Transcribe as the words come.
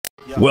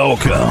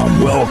Welcome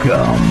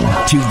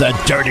to the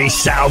Dirty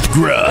South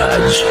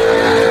Grudge,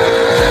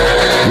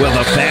 where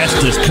the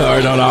fastest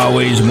car don't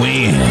always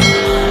win,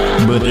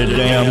 but the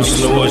damn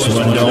slowest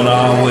one don't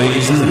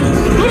always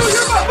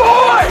lose.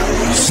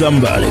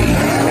 Somebody,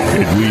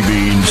 and we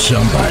mean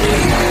somebody,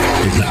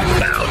 is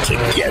about to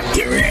get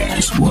their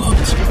ass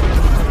whooped.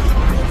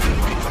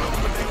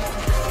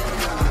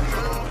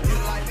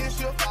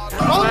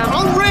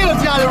 I'm real,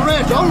 Johnny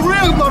Rancher. I'm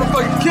real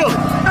motherfucking killer.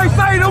 They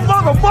say no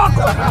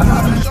motherfucker.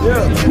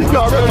 Yeah, you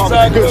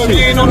already good shit.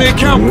 He ain't on that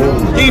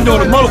camera. He ain't doing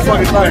the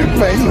motherfucking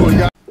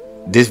thing.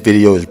 This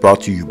video is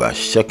brought to you by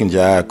Shuck and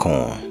Jive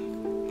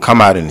Corn.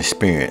 Come out and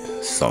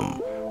experience some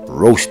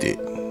roasted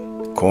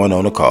corn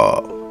on the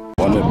cob.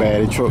 One of the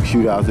baddest truck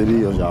shootouts it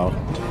is, y'all.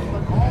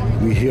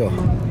 We here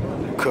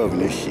covering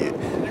this shit.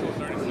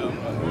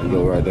 There we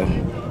go right there.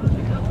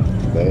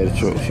 Baddest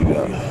truck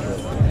shootout.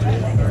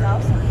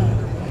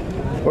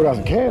 We got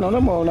some can on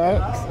them all night.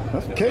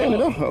 That's some candy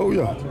though. Oh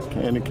yeah,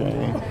 candy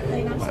cane.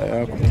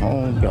 Al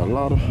Capone got a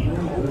lot of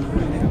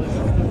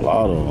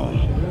them.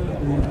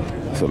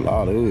 It's a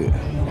lot of it.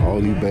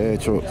 All these bad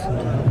trucks.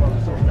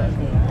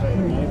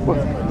 What?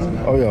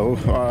 Oh yeah. All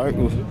right.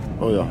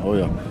 Oh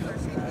yeah.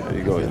 There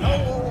you go. Yeah.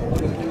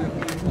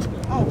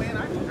 Oh man, I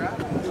can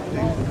drive.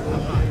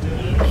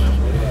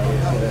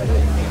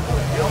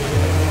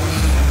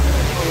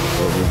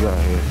 What we got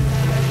here?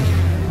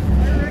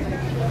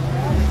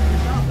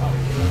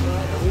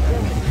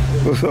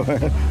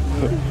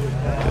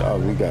 Y'all,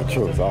 we got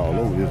trucks all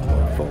over this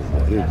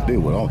motherfucker. This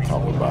what I'm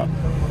talking about.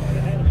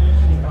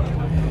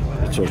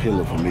 The truck here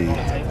look for me.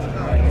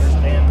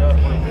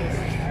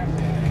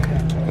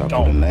 Gotta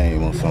put a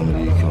name on some of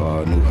these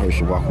cars. New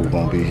Herschel Walker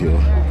gonna be here.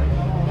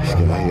 This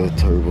guy here,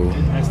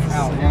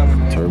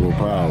 Turbo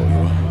Power,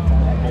 yo.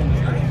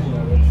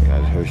 Got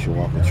a Herschel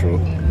Walker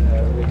truck.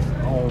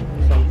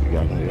 We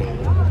got him here.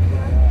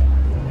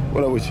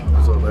 What up with you?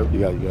 What's up, baby?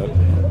 You got it.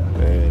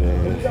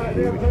 Badass.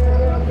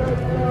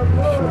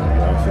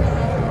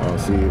 Y'all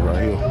see it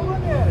right here.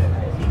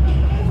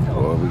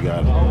 Oh, we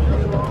got it.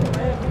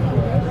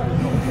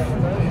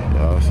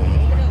 Y'all see.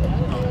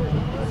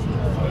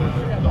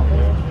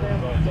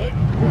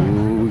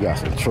 Ooh, we got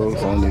some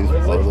trucks on this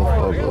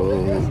motherfucker.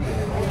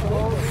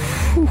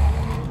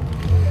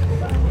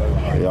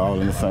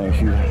 Y'all in the same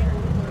shoe.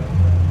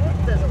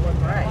 Doesn't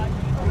look right.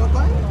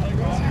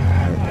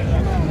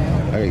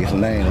 I gotta get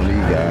some names on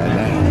these guys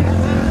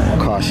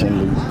now. Caution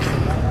loop.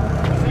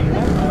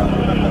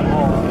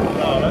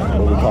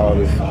 What we call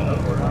this?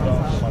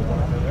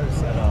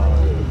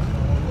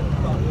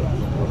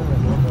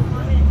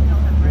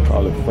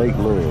 Call it fake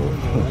love.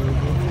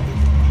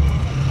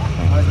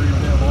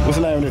 What's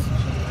the name of this?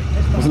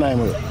 What's the name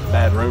of it?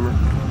 Bad rumor.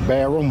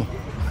 Bad rumor.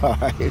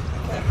 Alright.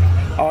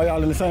 All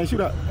y'all in the same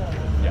shootout?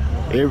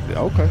 Yeah.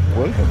 Okay.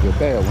 Well, it's gonna be a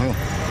bad one.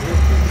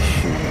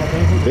 Shoot.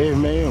 Bad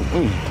man.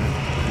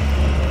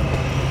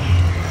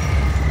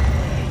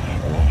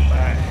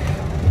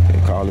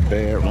 Call it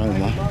bad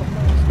rumor.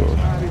 Let's go.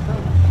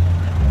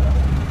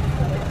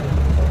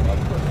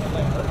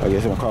 I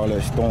guess I'm gonna call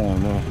that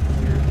storm, though.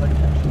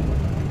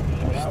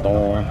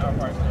 Storm.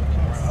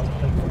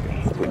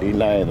 Put these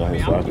lines on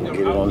here so I can get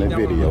it on the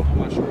video.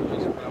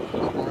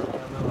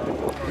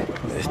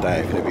 This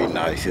thing finna be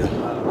nice here.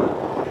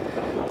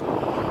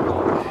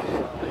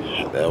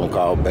 That one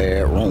called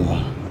bad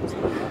rumor.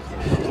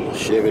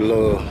 Chevy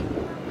love.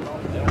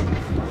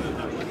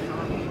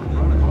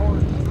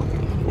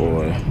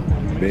 Boy.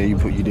 Man, you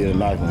did a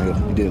nice one here.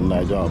 You did a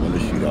nice job on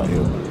this shootout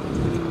here.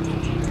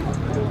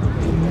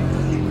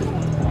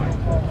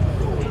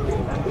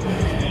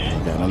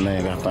 Got no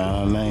name, gotta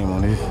find a name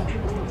on this.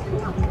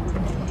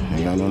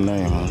 Ain't got no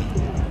name on it.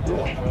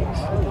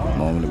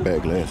 Mom in the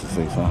back glass to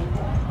say something.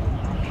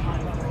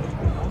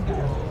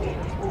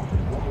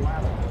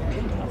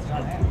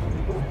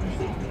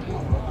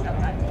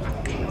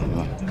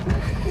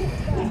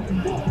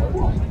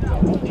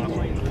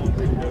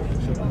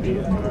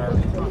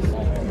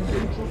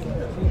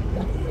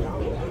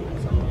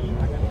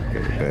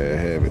 Bad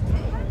habit.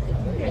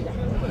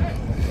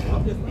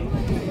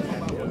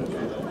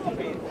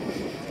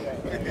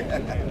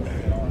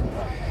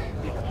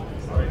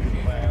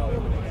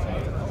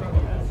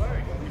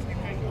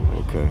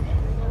 Okay.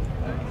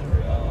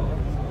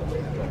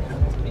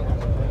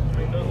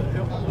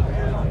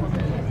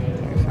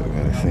 I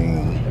got a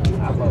scene.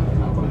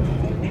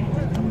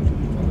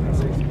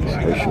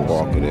 Herschel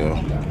Walker there.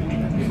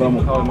 But I'm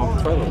gonna call him off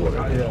the trailer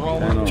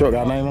boy. Chuck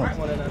got a name on it?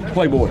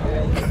 Playboy.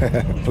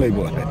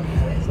 Playboy.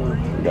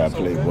 We got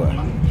Playboy.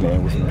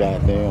 Playing with some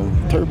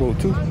goddamn turbo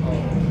too.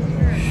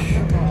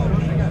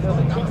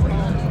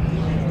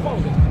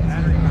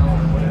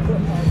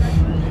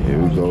 Here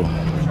we go.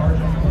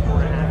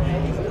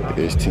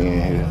 There's 10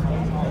 here.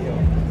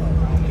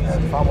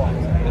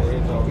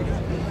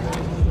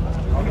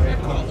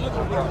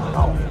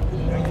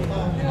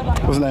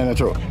 What's the name of that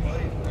truck?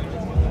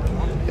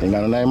 Ain't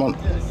got a name on it?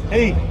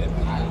 Hey,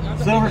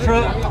 silver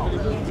truck.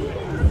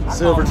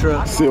 Silver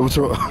truck. Silver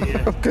truck.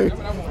 Okay.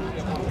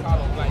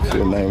 What's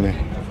your name there?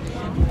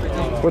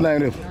 What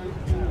name is it?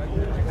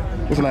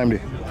 What's the name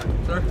of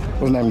this? Sir?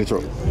 What's the name of the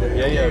truck?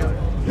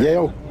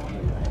 Yayo.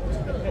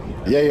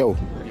 Yayo.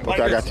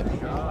 Okay, I got you.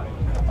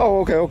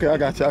 Oh, okay, I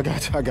got you.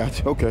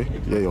 Okay,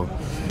 Yayo.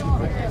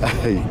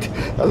 Hey,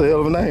 that's a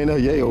hell of a name, though.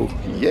 Yayo.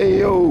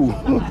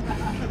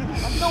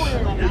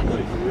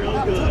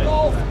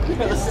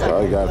 So I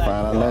gotta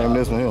find out the name of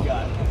this one here.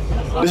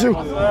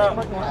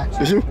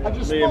 This you?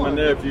 Me and my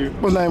nephew.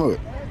 What's the name of it?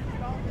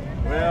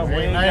 Well, we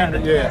ain't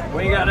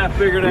got that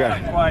figured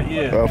out quite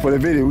yet. For the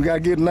video, we gotta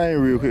get the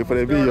name real quick for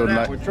that video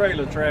tonight. With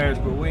trailer trash,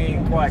 but we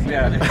ain't quite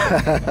got it.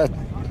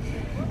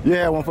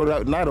 Yeah, one for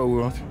the night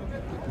over.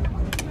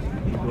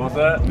 What's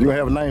that? You gonna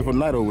have a name for the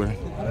night over?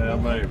 Yeah,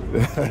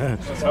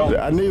 maybe.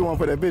 I need one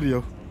for that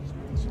video.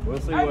 We'll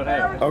see what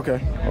happens. Okay,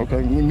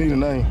 we need a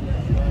name.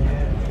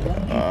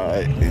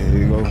 Alright, here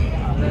you go.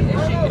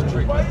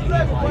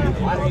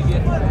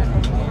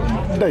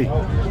 Day.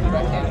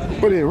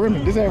 What is it, Remy?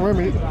 This ain't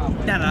Remy.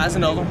 Nah, that's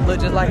another one. Look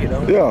just like it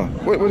though. Yeah,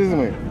 what does it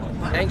mean?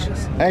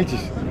 Anxious.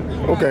 Anxious.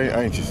 Okay,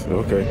 anxious.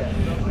 Okay.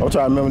 I'm trying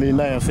to remember these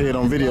names, say it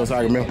on video so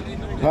I can remember.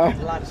 Huh?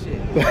 A lot of shit.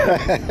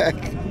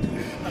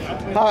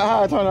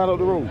 How I turn out of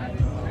the room?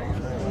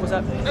 What's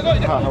up?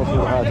 How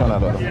I turn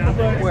out of the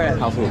room? Where at?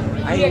 Household.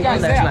 I ain't here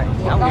last night.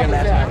 I was here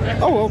last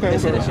night. Oh, okay. They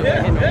said that shit was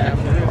him.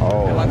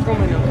 Oh. My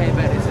crewman came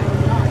back and said,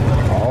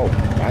 Oh,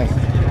 nice.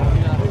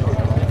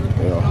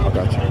 Yeah, I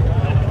got you.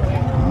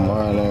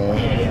 Money.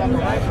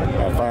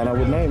 Gotta find out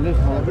what name this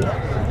one.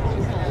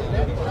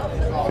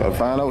 Gotta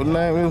find out what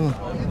name is.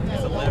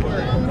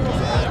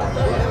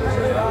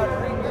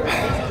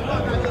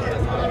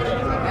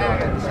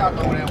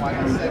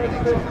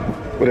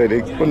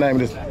 What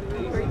name is this?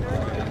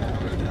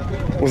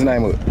 What's the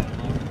name of it?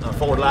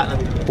 Ford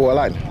Lightning. Ford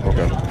Lightning.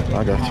 Okay,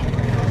 I got you.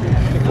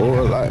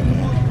 Ford Lightning.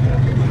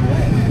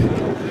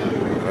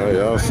 Hey,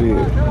 y'all see it.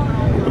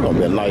 It's gonna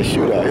be a nice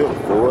shootout here.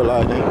 Ford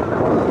Lightning.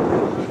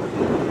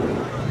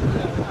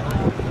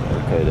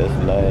 Okay, that's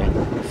the name.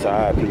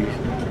 Side piece.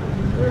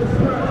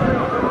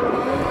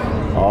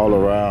 All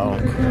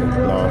around.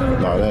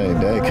 No,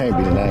 that can't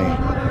be the name.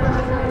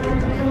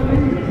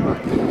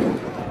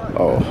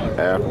 Oh,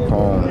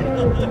 Afropone.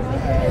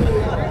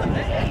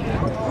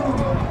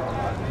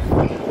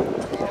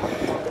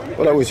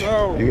 What up with you?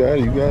 You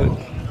got it.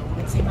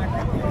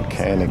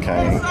 Candy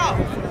cane.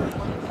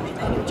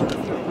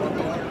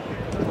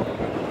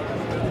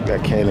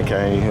 Got candy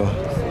cane here.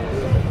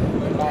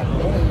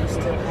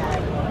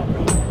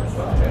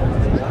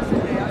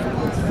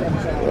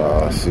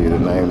 Y'all see the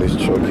name of this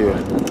truck here. I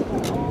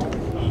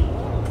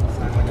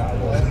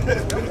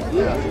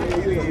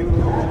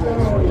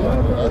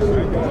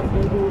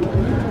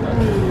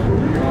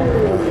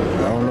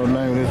don't know the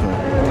name of this one.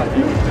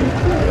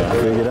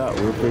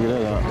 We'll figure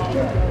that out.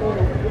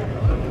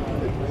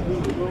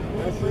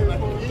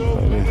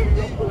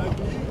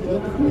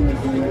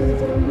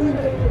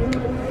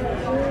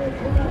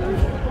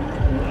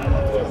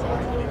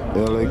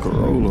 LA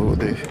Corolla, what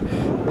they, I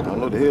don't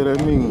know what the hell that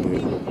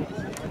means.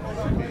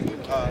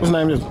 What's the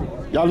name of this?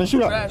 Y'all didn't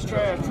shoot out?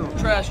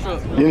 Trash truck.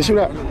 You didn't shoot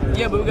out?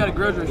 Yeah, but we got a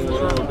grudge race.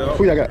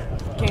 Who y'all got?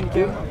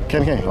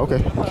 Candy,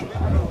 okay.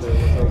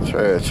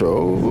 Trash truck,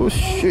 oh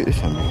shit.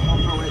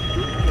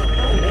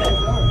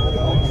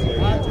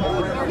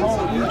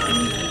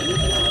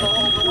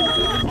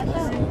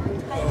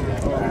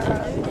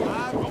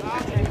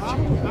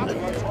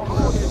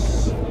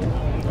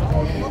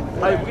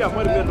 Hey, we got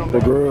money good on The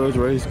Grudge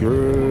race.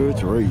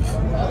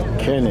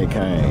 Candy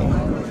cane.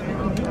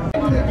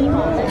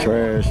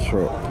 Trash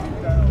truck.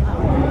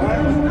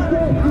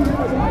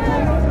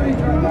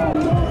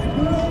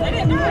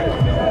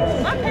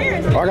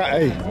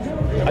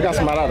 I got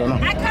somebody out there now.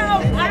 I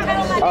called my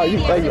You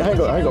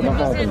hang up my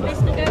phone.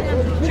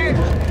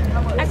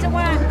 I said,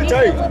 why?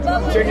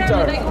 Check your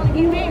time.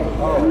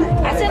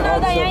 I said, no,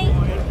 they ain't.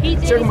 He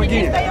did. Check them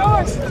again. They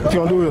are. What you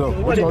gonna do here though?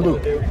 What you gonna do?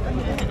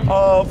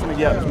 From the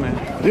gaps, man.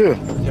 Yeah.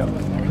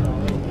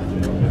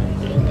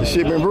 This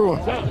shit been brewing.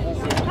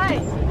 Hey.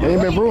 It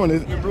ain't been brewing,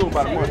 is it? Brew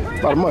about a month.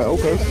 About a month,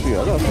 okay.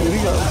 Yeah, I gotta see what he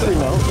got to say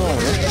now. What's going on,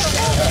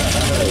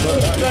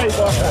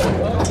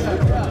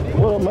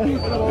 man? What up,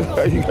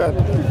 man? You got it.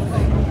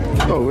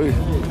 Oh, wait.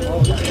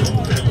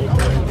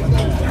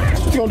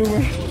 What you gonna do,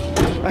 man?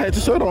 I had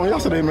your shirt on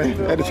yesterday, man.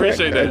 At the track.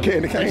 Appreciate that.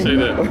 Candy cane. Appreciate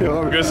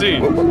that. Good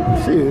seeing you.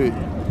 Shit.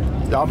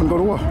 Y'all finna go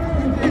to war.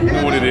 You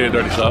know what it is,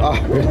 Dirty South.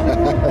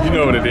 You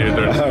know what it is,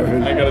 Dirty South. I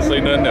ain't gotta say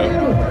nothing else.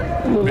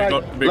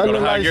 Big go to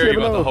high gear, you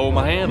about to hold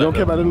my hand. You don't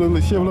care about that little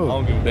shit, I little?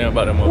 don't give a damn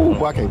about that Ooh, motherfucker.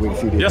 boy, I can't wait to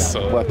see this. Yes,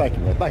 sir. Well, thank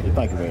you, man. Thank you,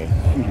 man.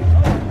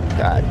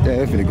 God damn,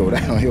 it's finna go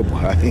downhill, boy.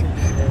 I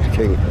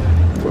can't wait.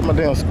 Where's my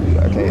damn school?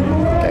 I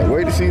can't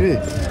wait to see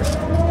this.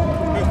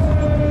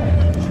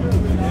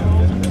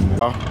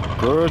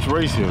 Grudge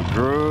race here.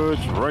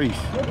 Grudge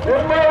race. That's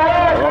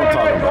what I'm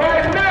talking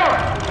about.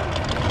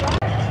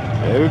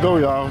 There we go,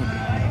 y'all.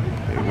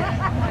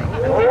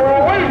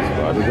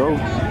 About to go.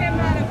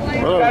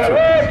 What up, sir?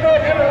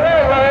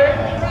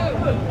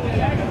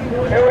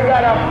 And we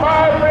got a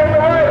 5 in the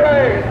right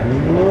lane.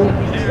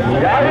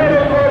 Y'all hear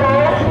this going on?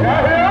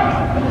 Y'all hear?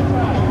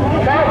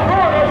 South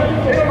Florida.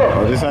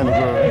 Oh, this ain't the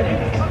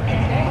Grudge.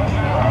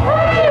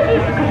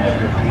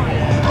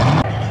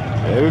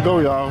 There we go,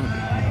 y'all. About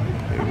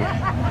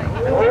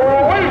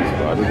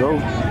to go.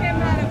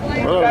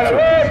 Got a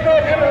red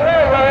truck in the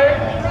left lane.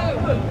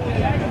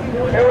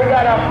 And we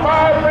got a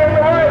 5 in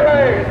the right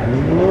lane.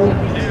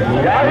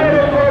 Y'all hear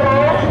this going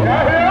on?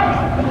 Y'all hear?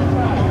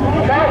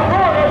 South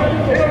Florida.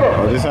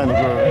 Oh, this ain't the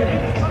club.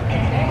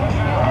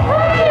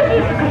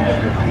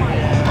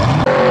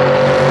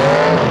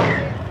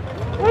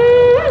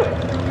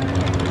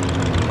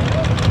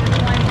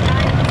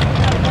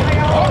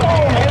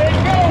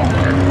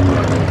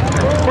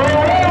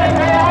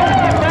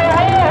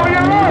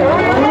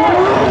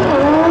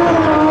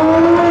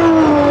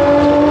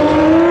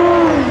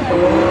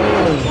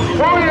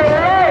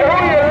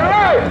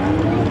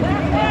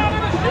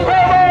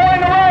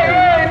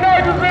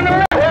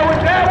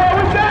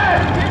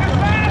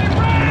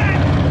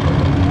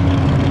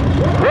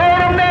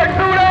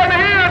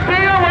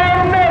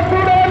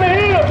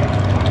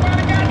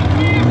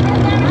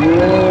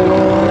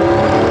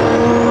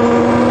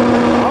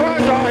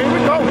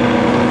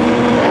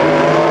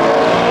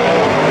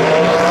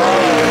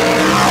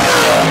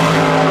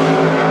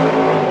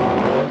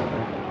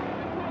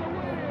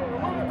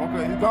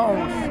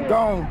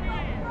 Gone.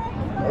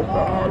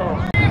 Hold on.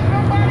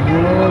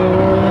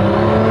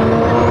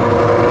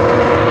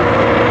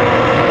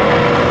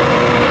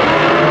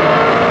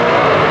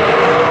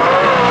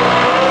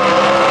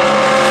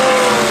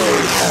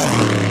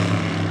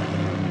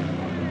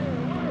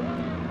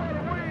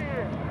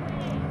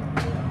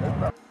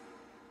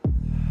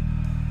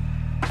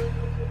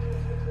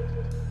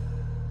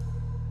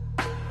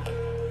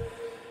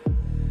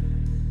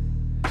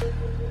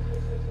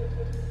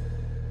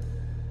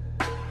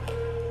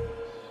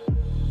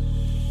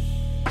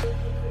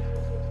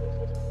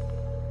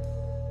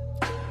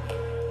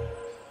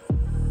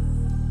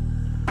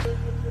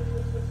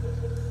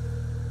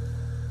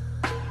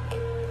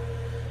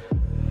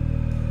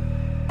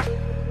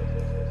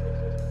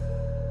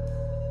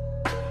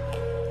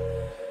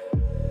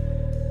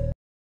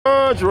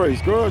 Grudge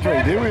race. Here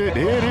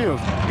it is.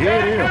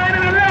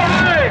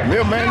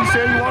 Milkman, you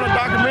said you want a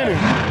documentary.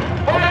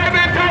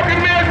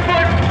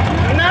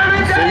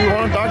 You said you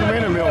want a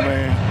documentary,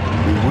 Milkman.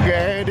 We can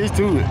add this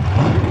to it.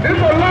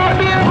 It's a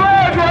locked-in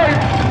grudge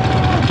race.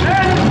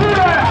 And it's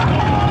shootout.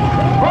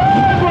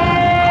 Grudge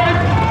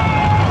race.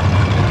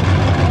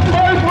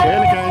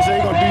 Kelly can't say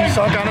he's gonna do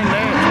some kind of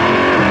dance.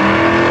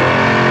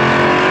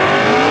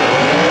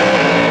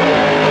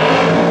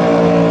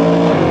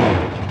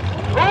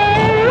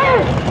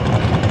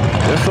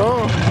 Yes, sir.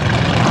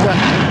 Got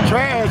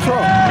trash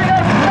truck.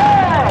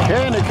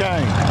 Candy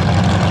cane.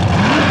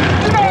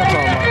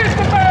 It's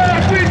the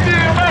bad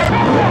weekend, man.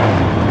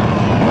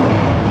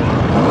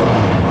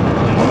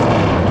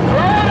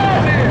 Right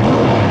out there.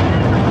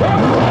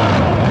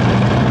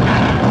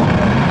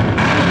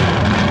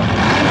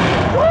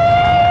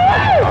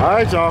 All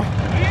right, y'all.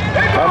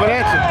 Coming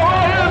at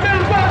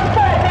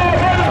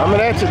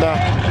you now.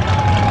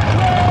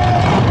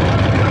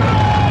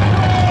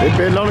 They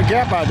betting on the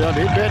gap out there.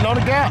 They betting on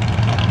the gap.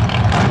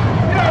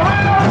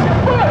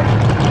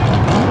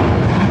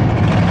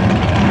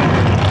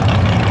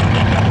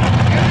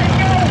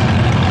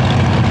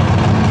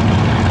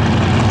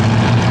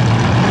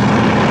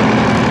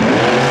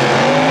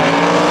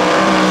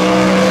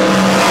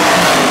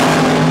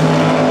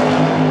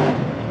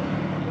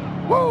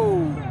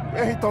 Whoa!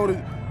 Yeah, he throw it.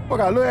 Boy,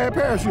 got a little ass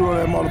parachute on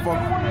that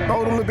motherfucker. Throw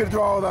them little bit of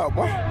draws out,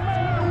 boy.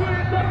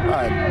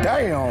 God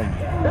damn.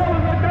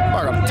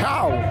 Like a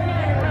towel.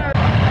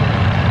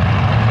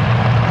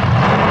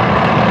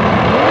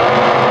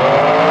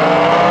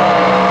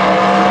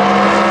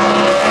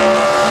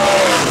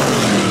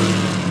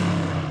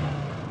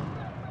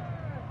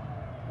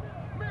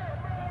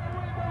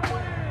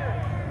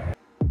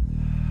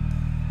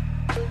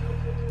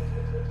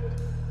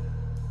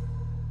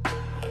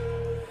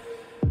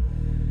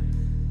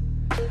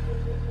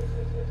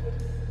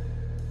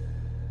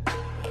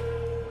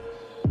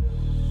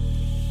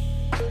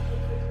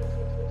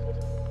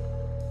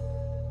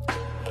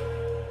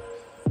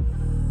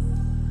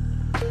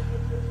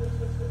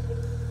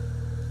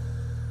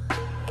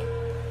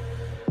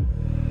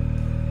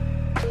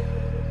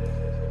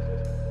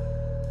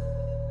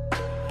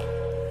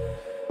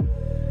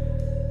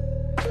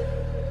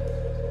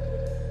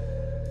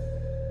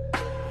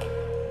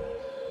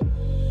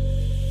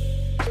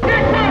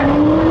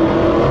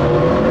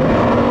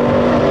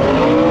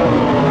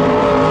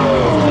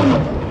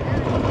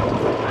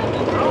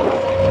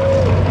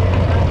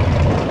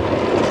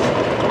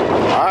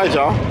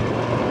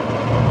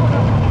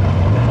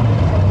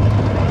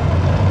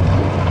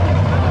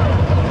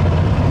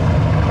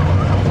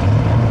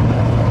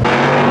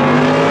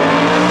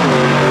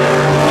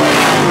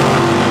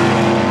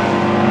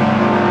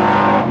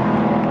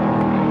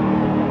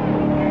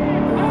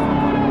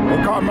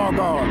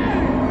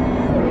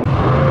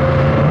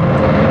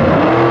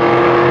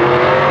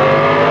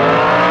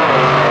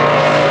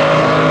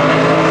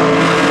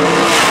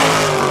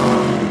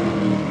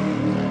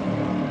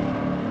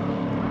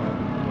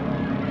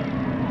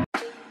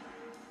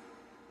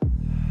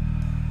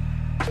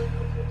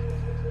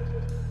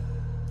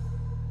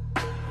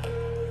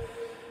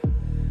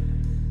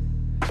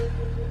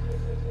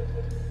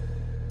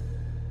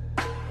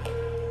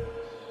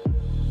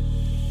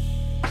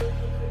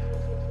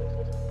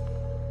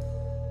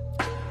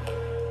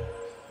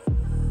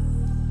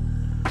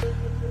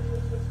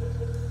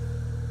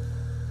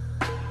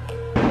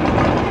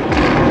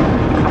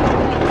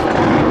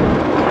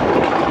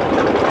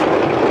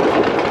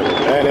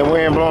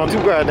 on too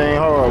goddamn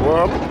hard,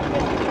 boy.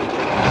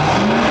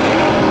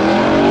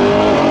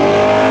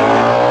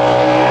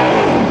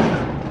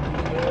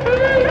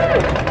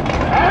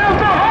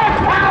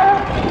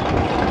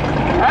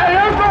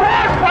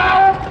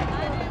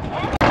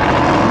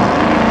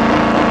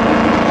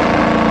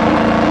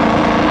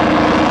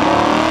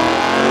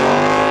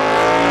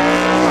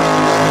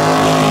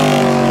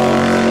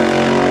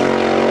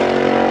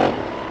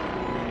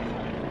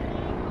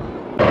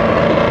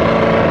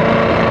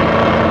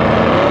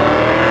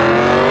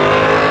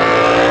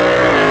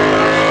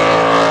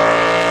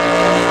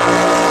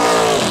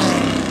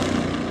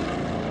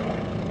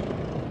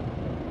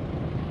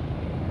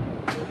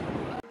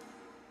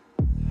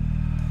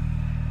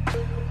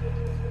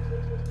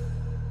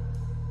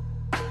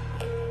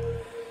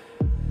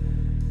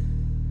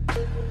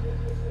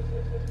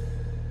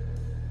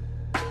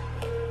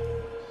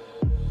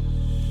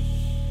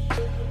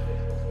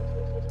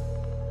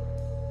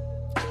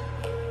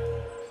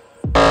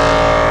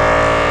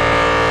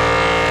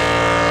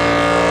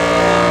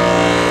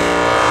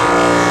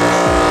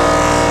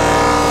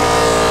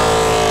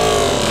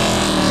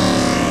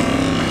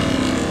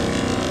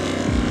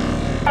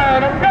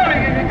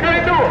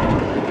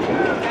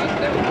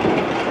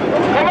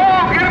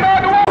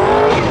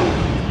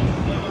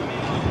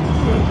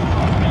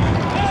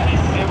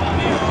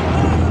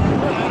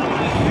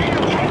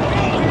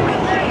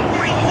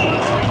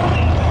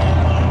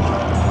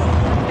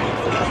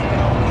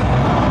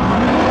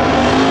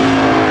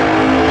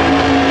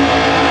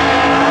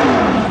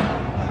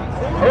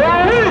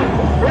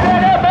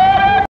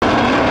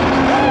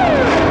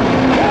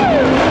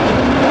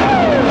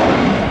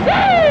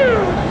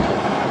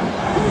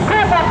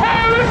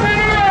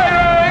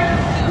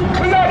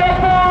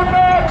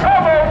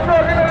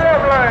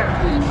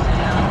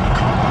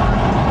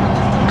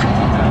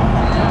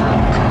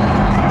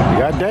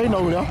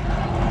 Over there.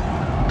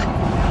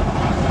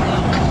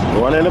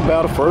 Going in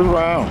about the first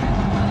round.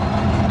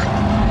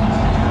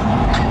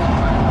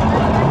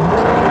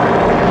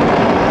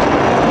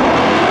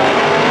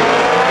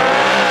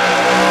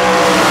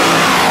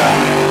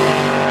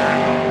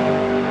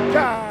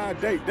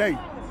 God, day.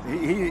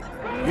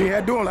 He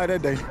had doing like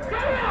that day.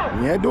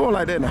 He had doing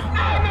like that now.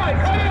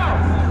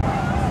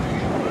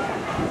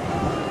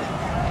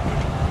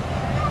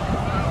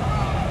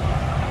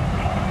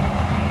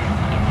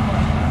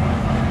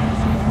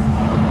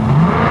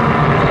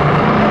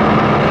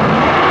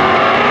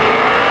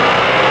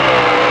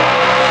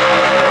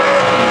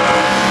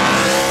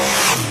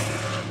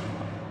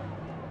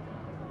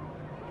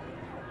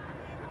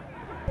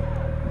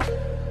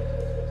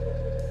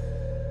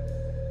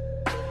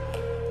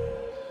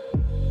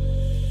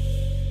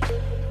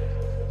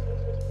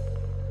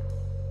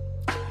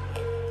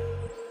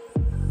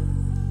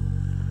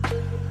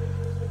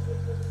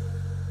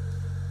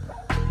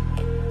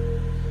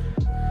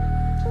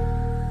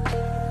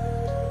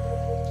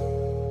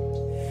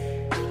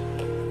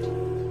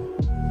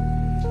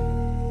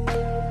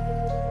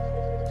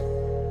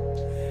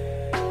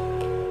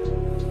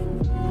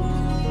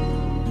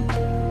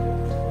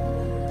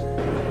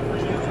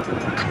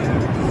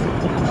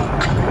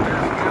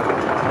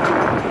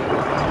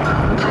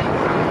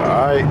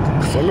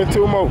 Send me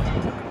two more.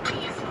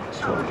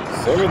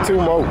 Send me two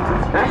more.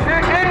 That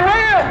shit getting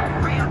real.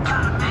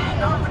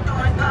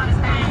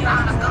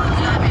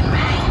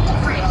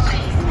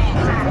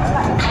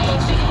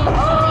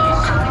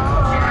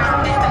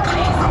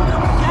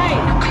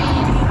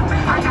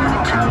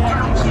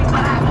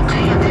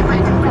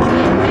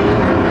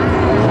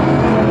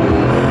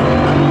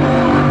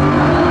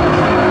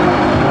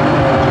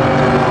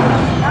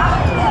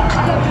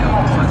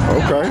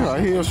 Okay, I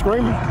hear him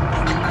screaming.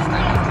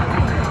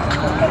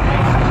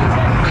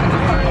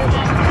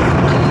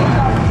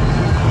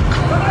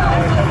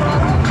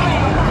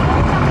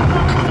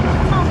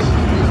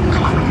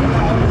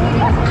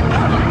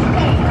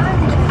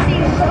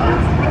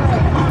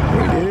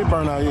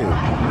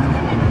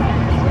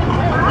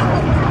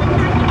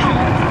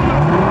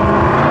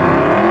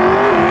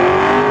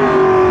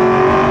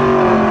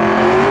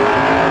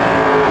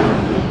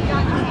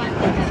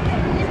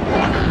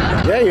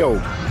 Yayo,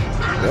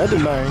 that's the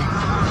name.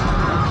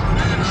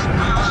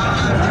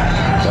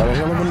 Got a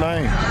hell of a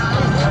name.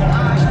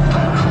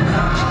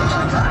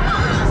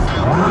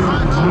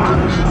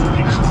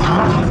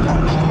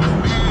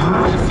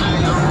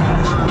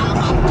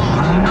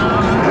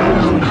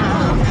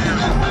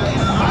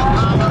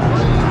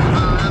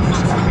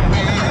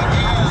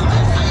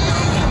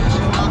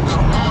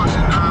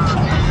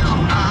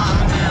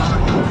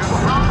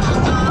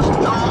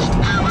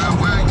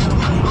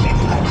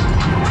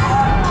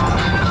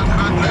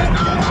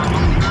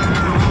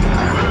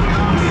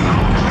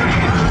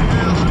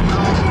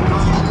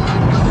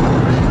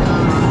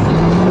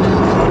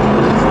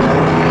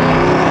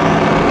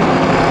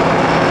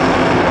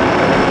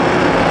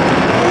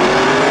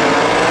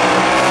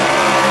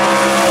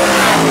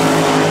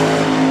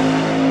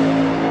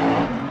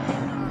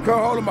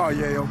 Couldn't hold them all,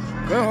 Yale.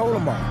 Couldn't hold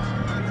them all.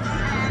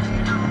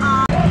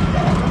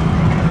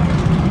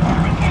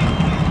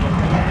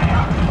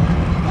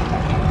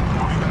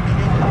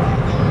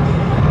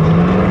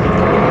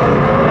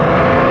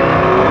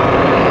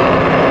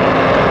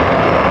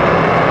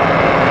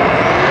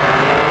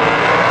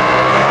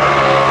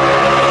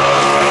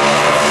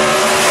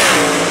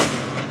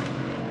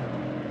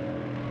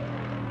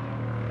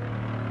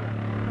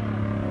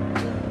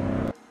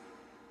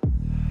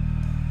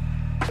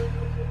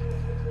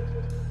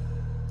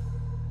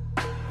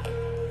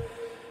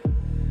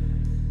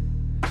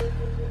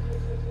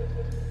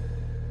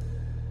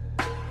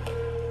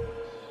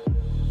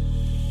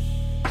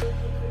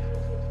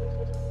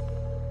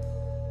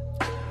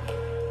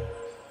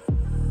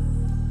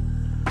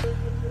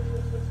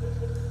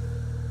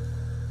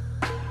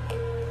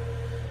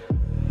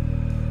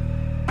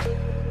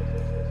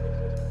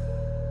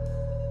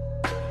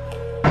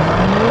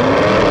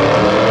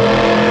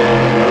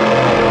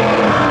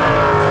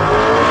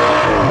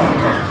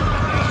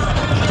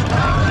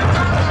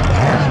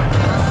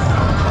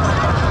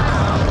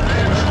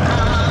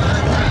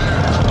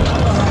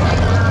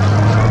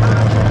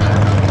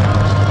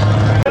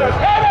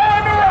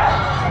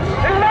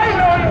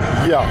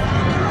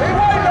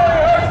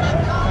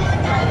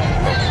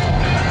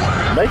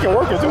 They can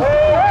work it too. Yeah,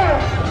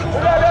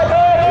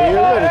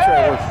 let the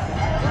track work.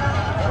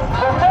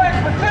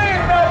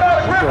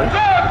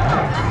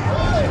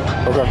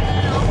 Okay.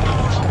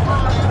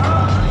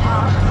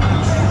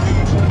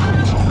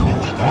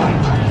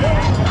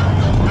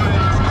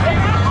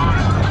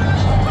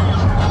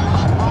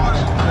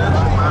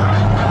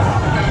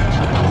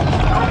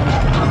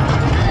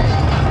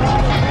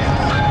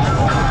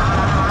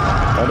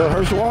 Oh, that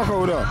Herschel Walker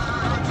over there.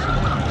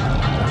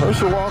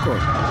 Herschel Walker.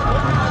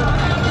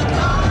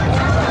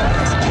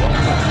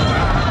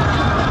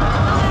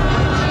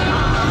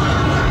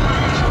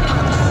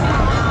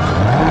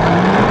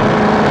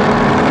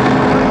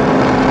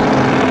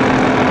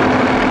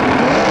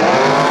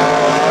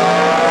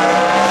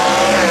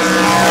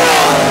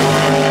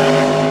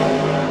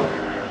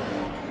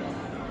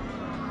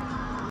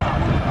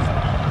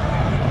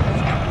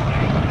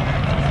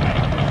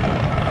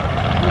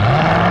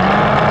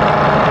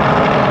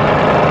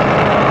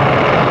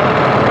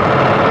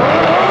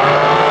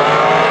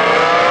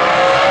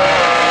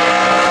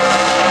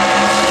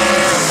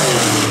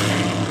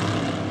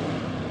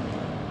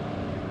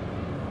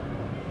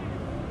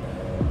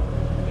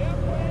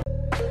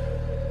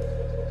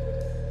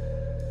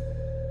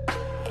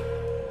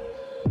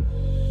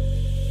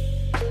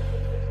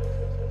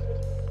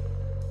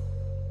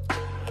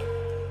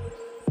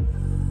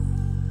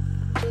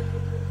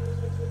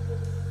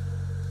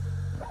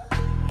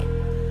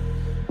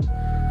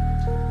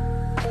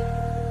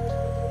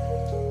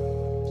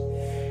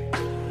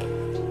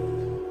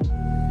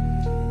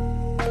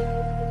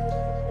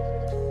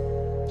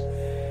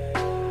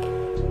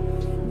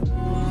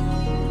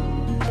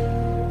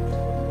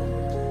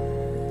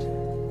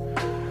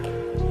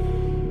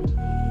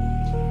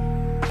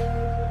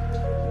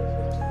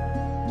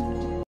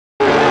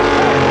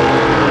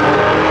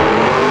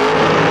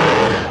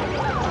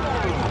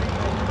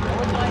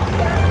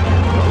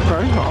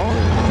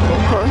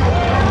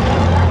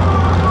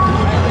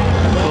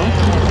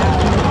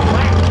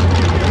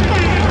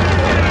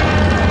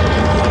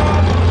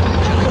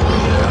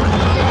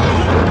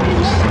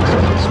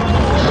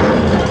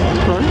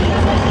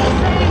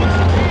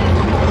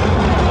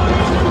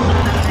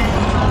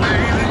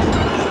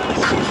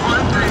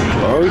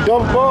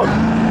 Double bug.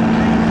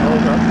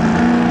 Okay.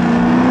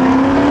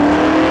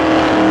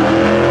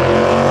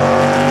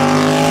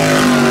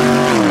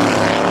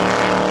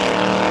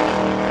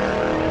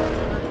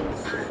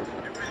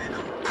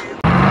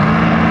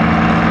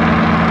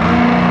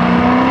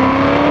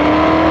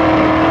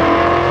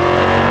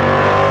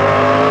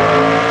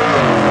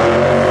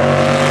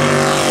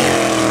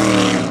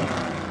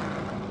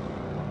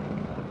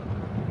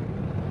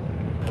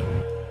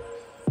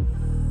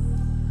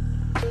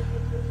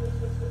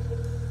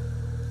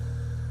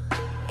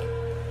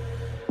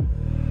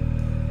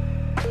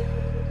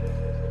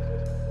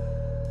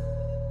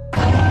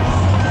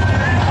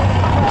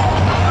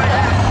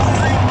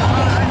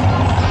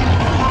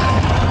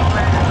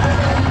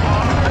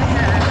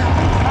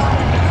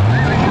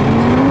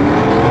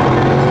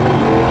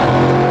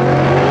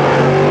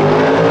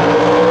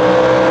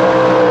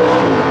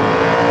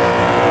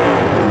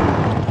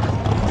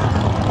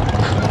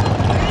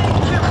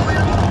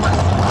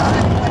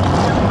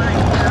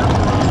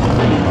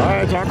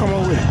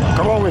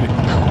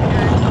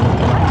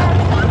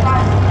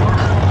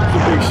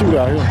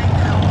 Shootout here.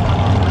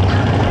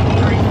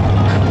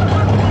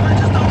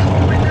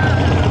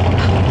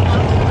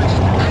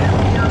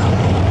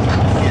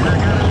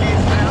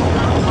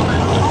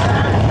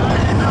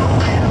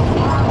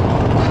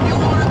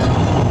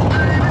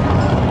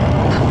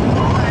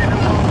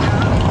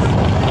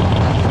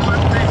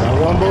 Got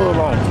one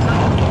bull on it.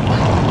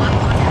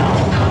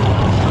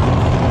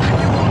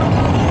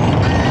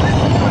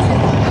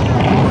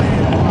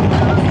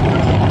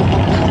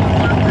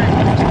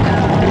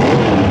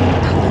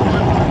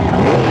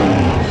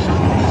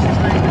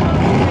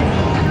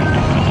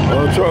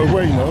 Truck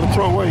waiting, another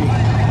truck waiting.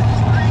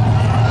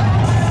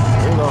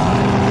 You know.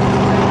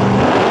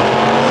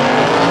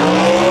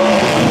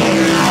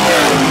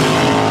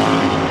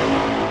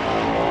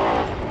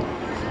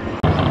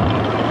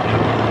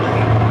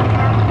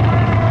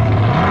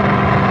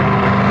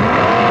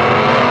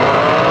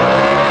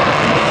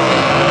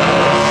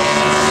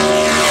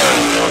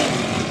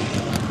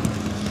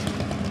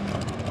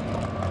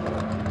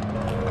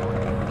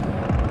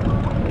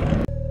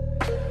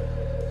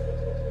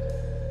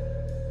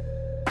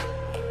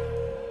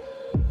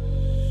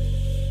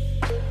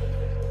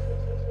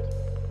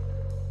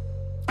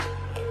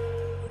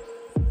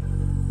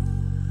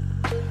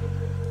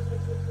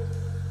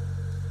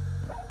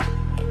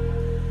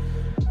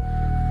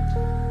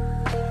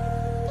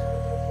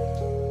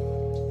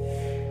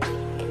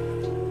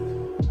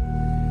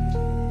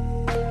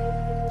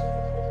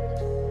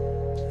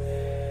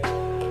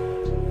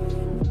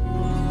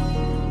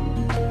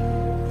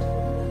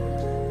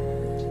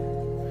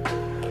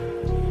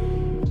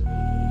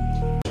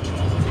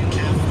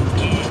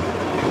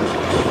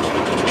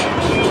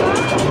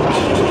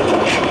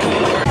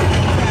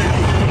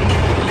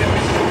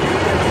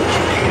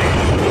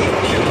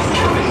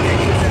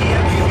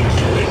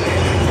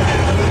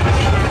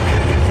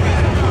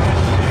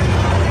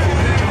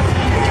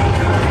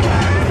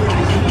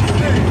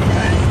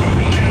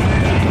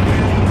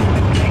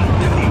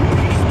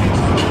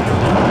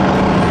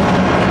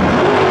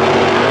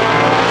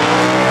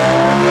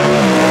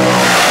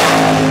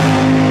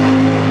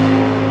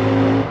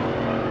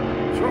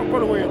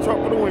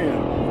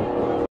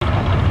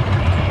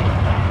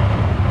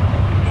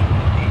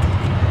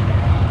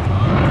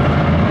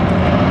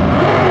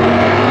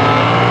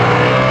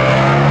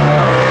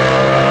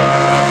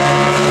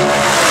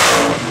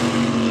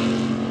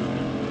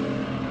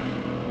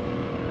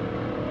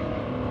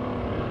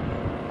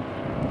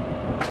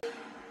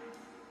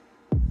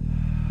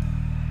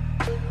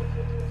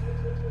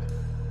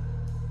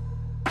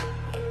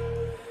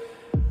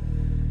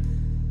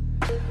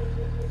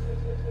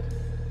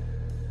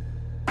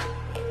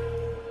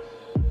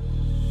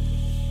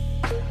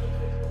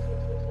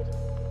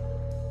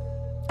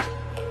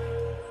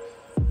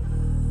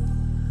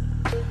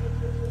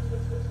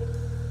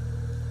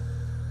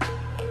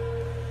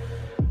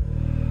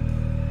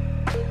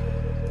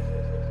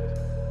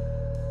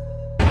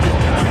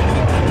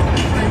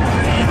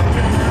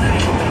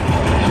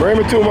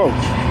 Bring me 2 more.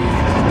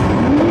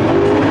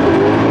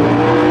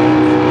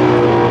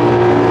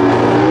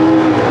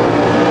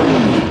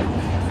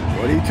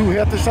 Well, these 2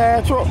 hefty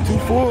side trucks, 2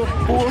 full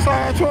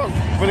side trucks.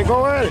 Gonna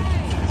go at it.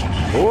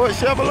 Ford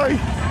Chevrolet.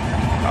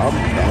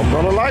 I'm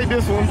gonna like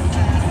this one.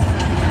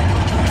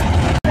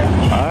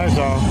 Alright,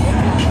 y'all.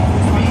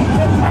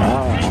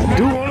 I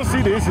do want to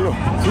see this here. 2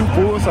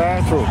 full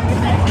side trucks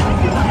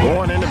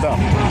going in the back.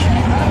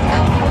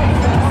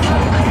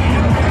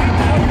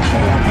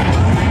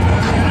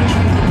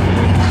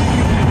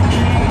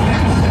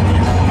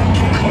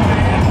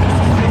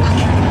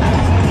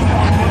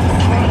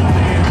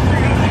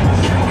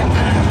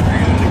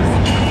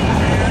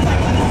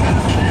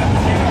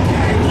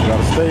 Got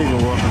a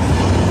staging one.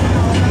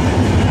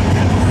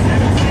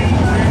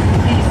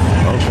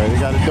 Okay, they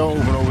got a door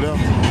open over there.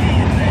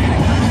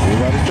 They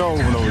got a door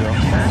open over there.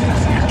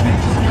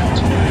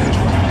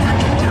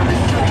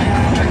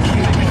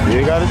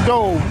 They got a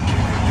door.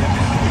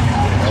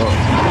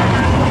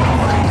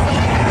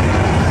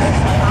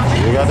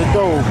 They got the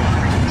door.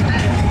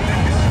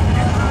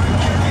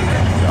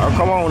 Y'all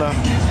come on now.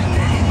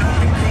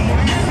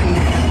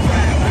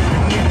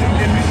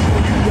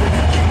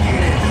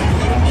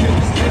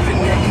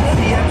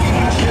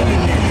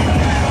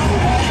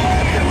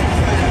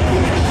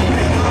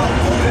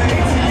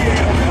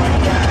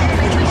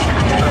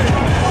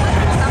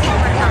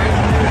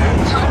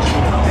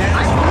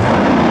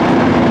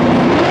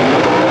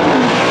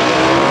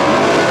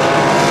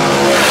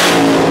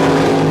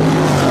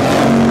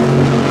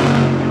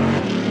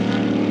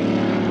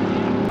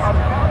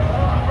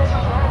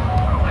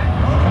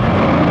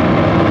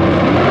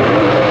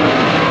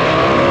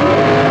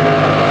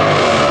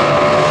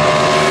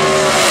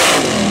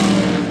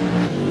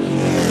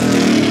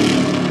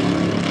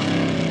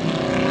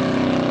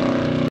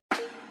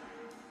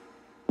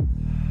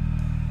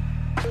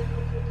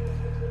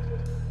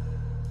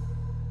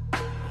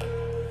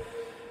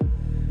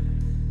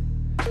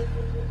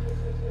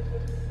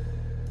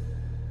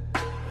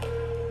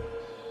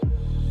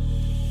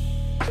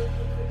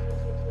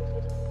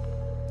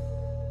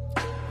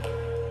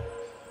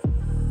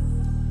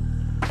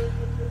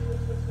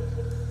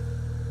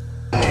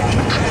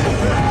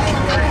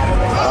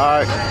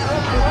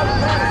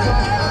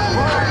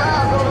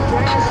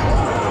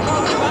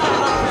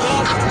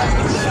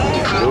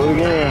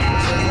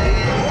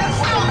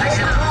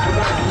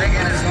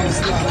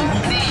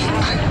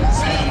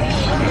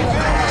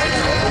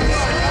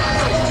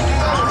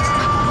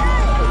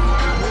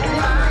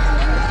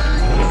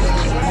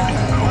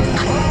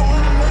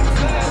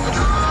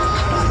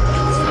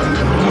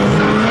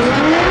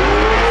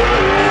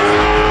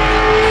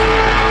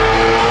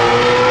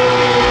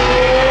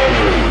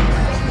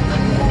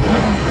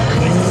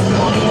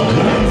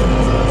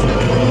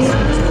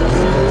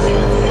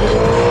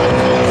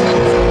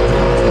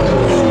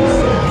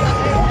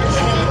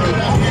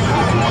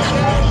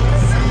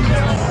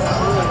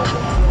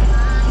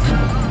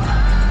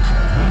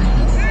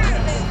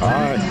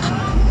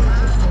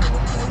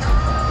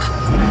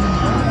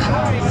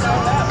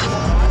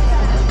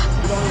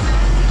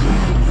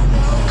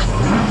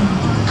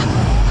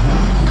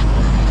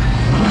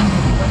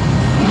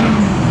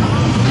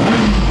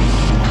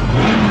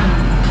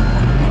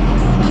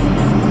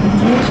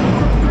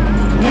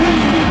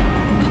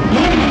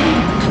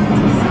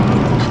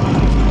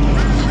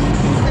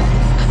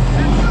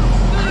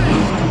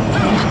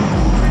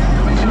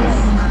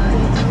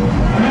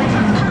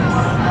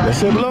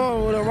 Shit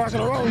below over there rocking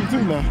and rolling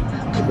too now.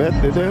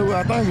 That's who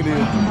I think it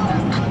is.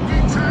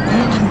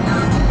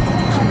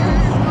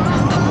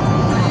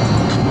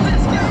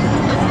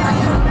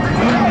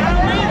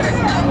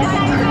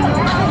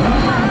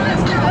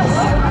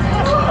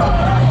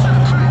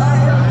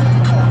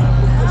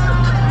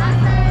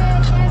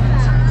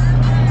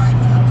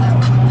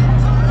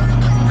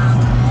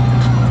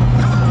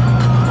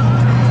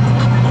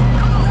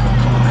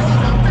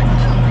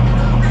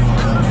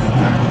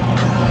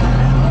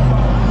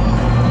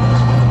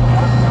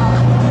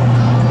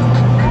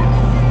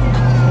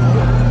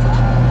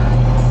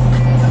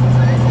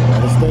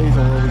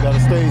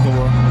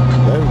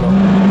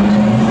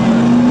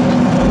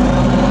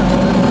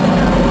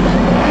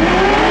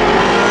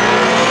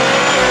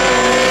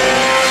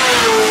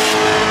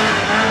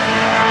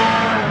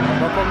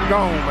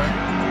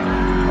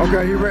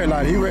 Okay, he red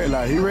lighted.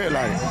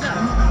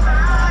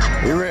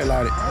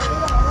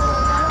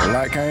 The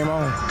light came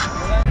on.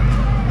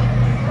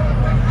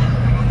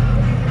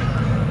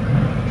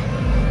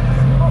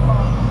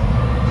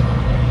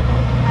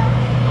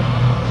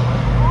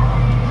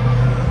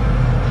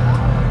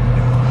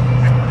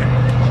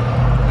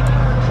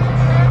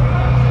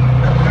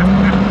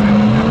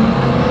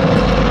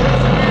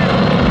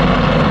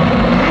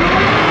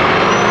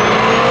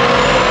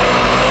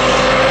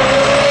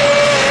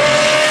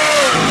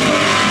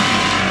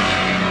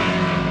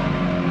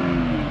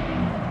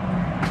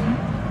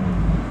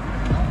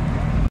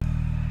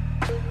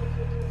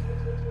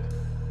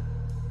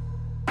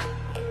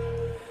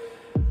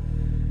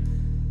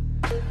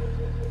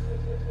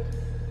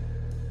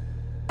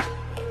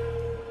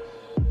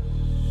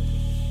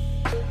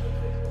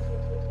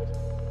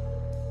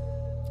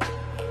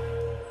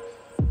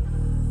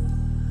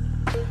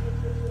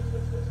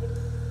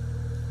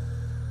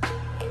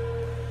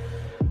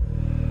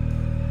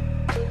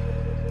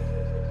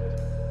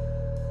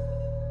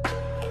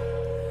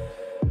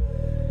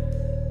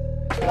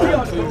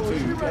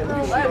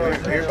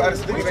 Everybody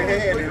sticking their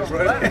hand in,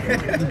 bro.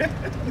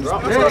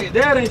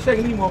 Dad ain't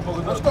shaking these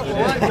motherfuckers.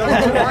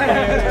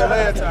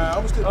 Last time. I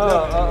was still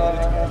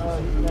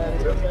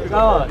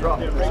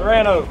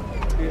Serrano.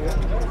 Yeah.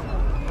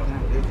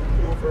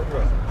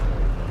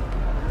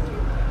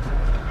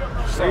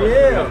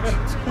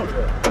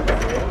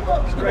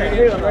 Straight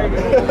hill, right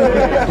here.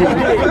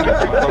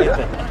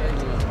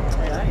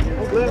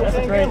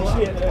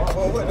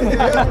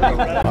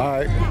 All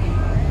right,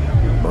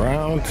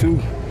 round 2.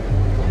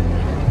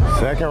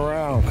 Second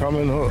round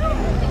coming up.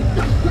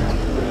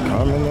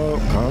 Coming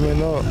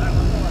up.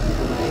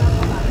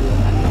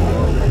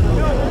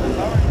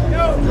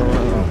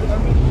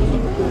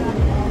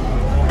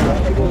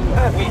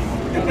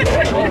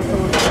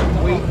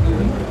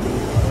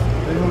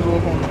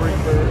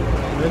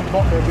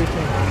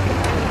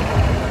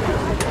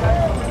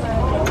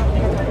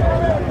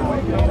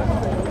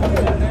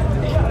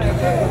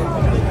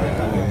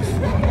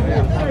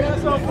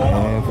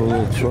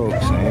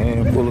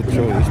 Handful of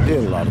trucks. It's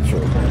still a lot of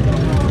trucks.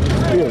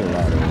 Still a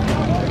lot of them.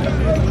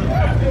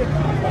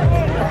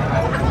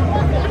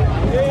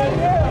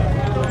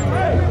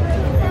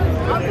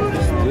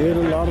 Still a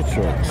lot of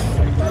trucks.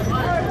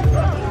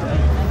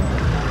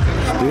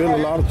 Still a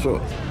lot of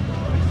trucks.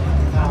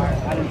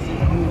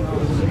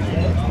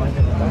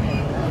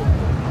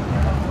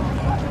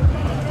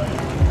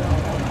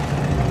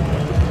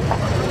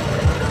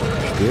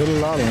 Still a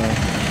lot of them.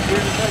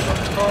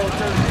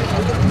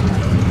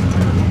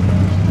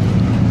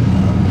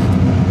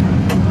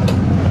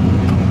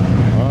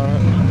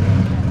 Alright.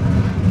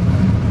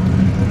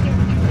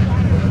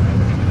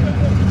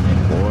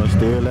 Boy,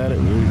 still at it.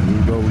 We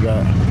go, we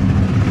got,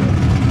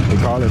 they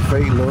call it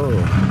fake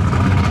love.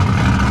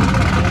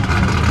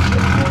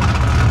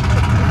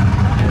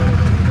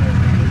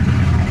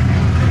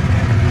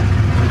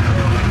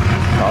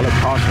 Call it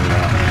caution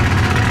now.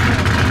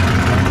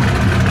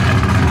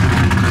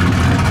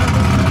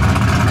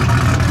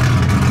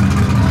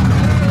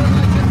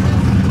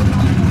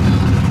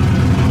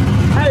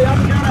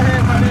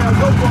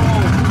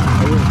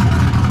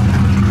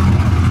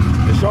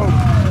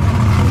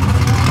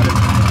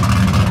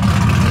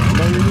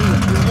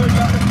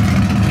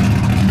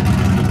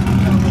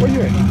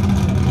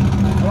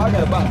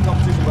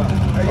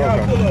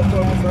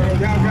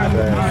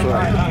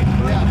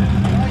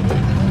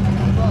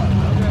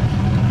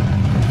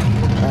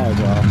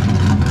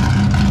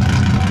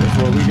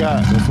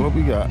 That's what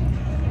we got.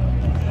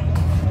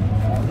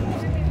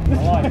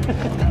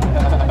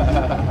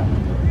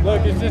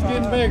 Look, it's just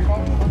getting bigger.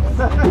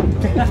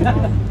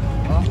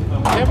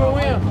 Never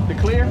win. The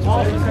clear?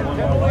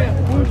 Never win.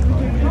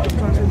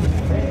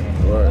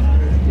 Right.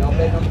 Y'all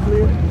bet on the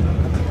clear?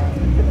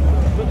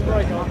 Put the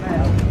brake on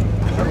that.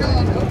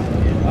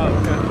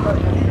 Oh, okay.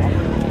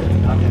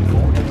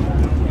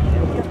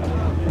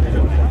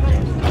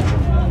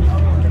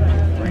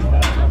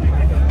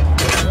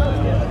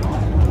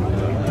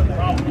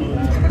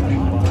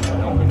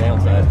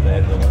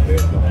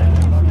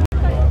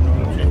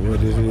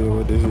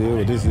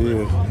 What this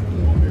is.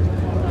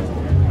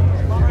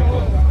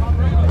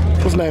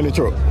 What's the name of the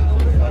truck?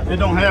 It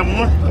don't have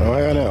one. Don't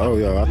have that? Oh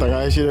yeah, I think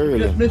I asked you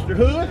earlier. Mr.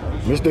 Hood?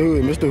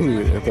 Mr.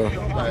 Hood. Okay.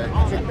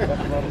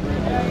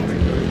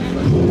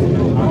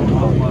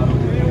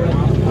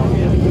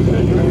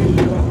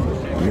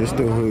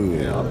 Mr.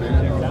 Hood.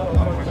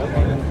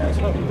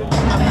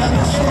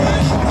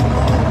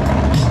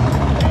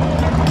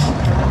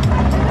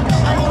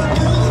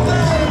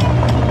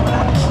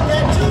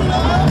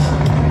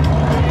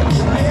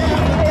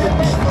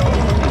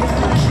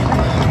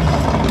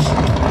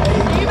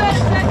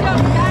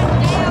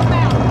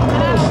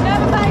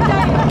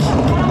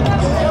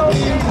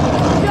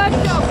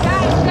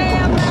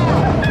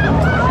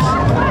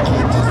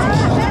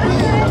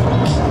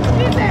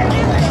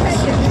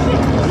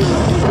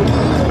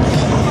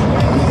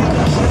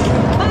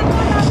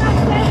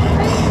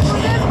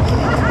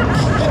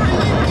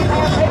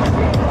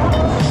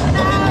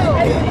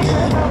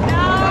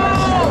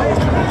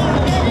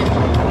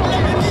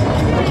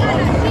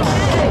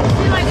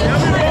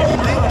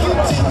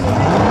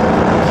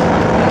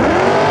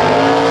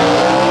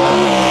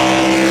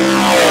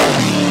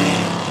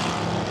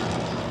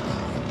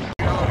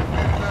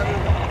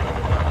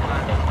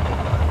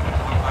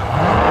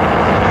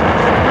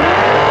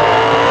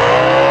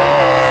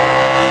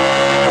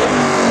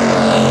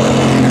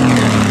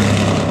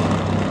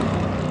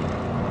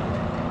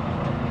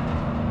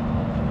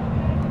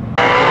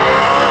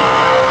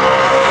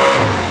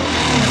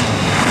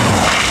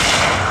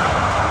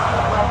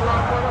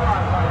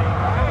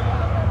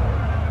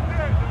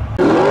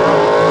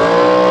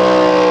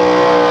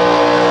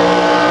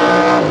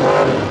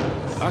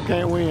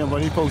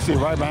 Folks sit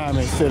right behind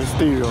me and set a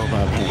stereo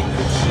about me.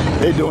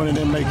 They doing it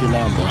and making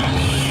now, boy.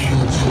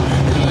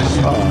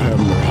 Oh, have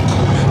mercy.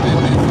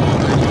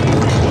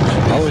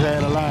 I wish I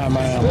had a line,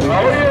 man. Oh,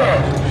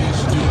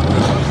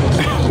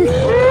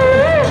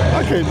 yeah.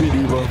 I can't beat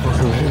these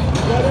motherfuckers, man.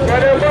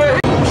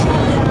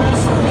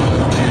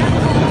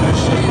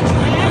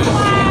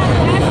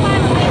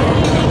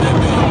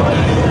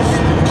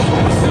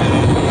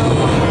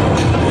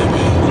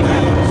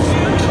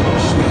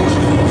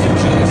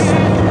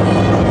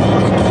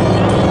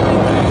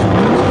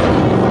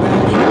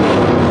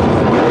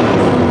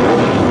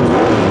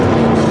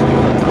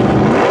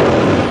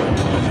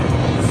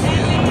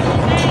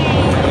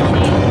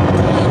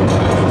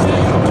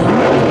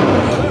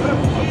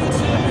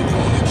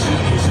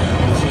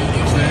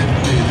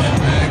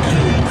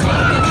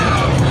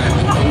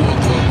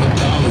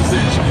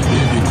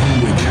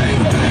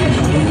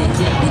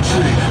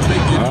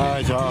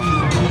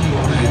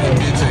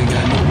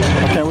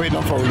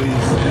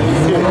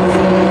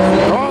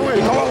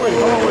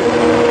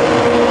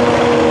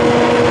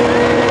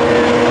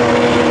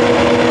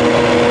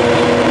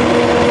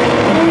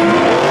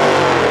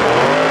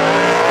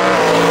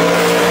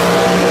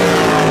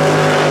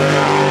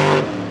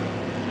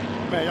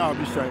 Y'all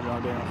be straight y'all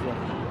damn self.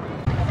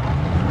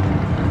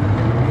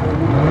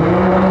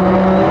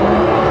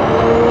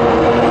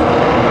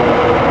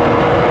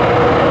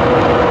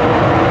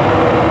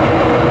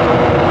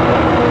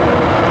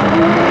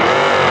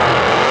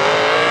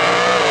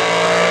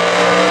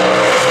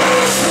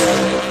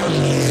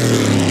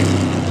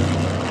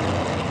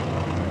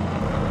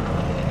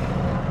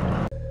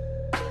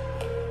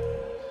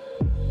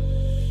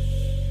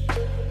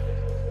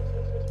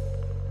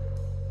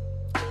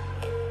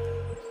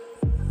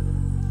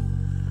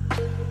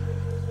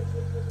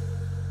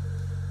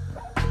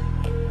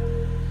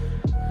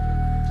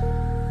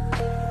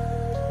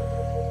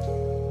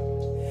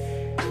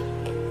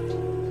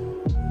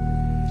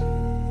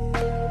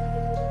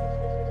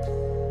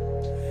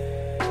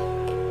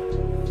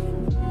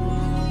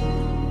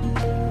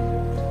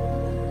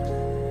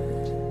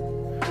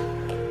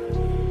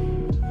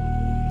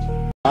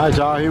 All right,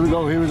 y'all, here we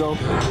go.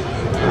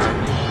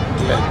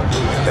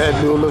 Had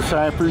to do a little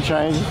sign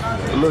pre-change,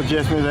 a little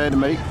adjustments I had to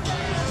make.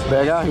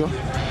 Back out here.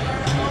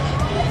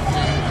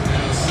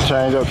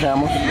 Change up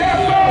cameras.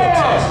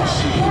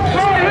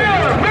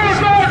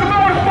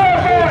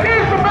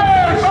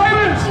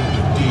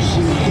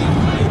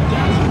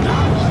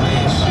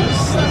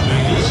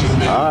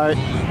 All right,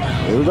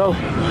 here we go.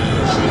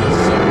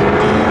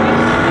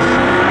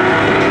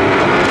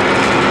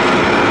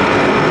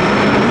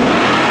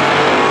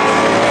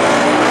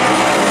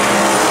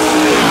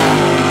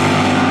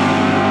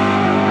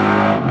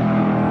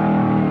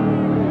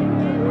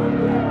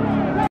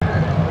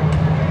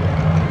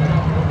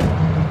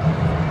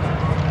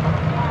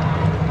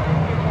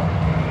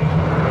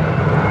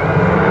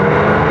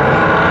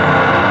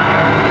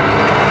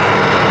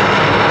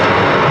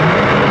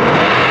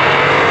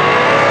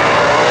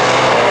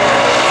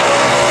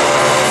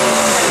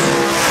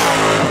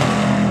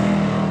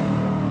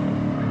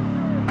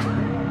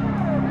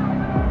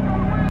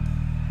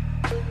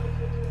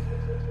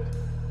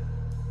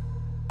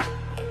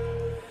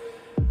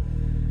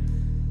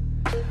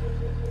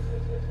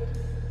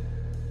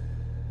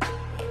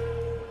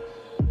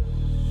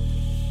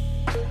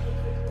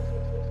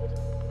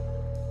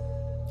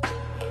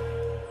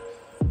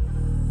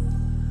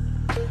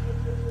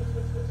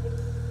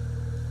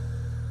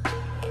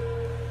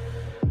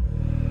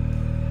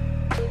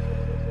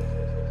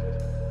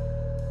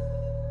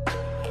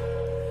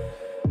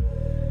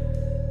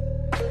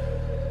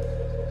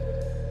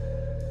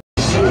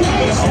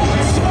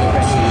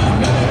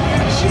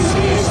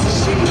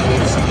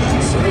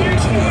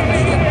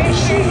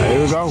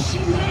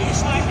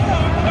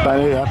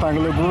 I think a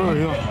little Grudge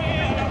here.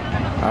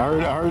 I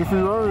heard a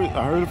few words.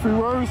 I heard a few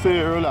words said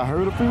earlier. I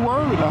heard a few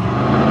words now.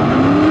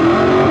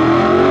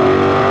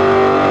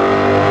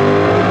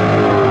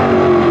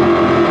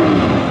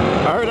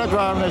 I heard that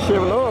driving that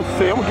Chevrolet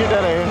say, I'm gonna get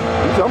that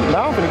ass.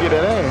 Now I'm gonna get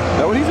that ass.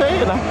 That's what he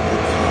said now.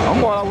 I'm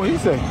going out what he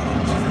said.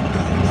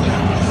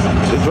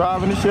 The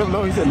driving the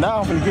Chevrolet, he said, now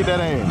I'm gonna get that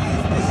ass.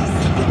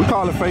 We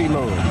call it fake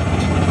love.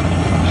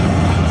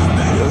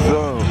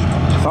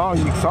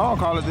 Song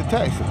call it the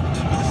taxi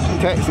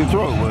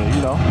truck, but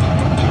you know.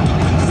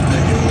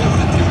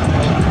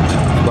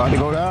 About to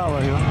go down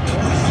right here.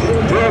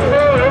 Yes,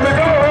 sir. Here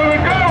we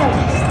go.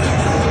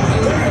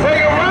 Take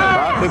it around.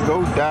 About to go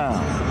down.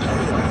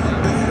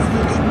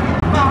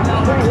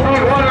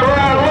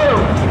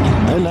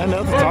 Ain't nothing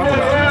else to talk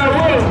about.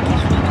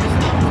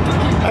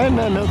 Ain't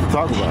nothing else to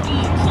talk about.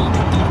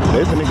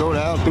 They finna go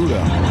down through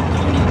there.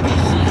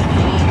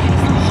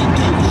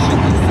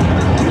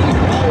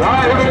 All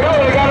right, here we go.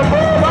 They got a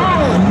full on.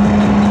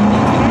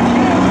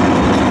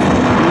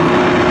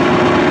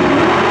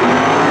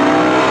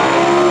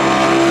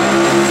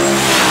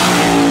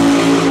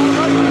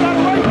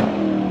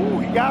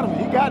 He got him.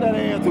 He got that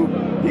ass too.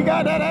 He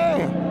got that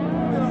ass.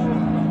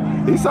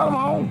 He sent him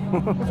home.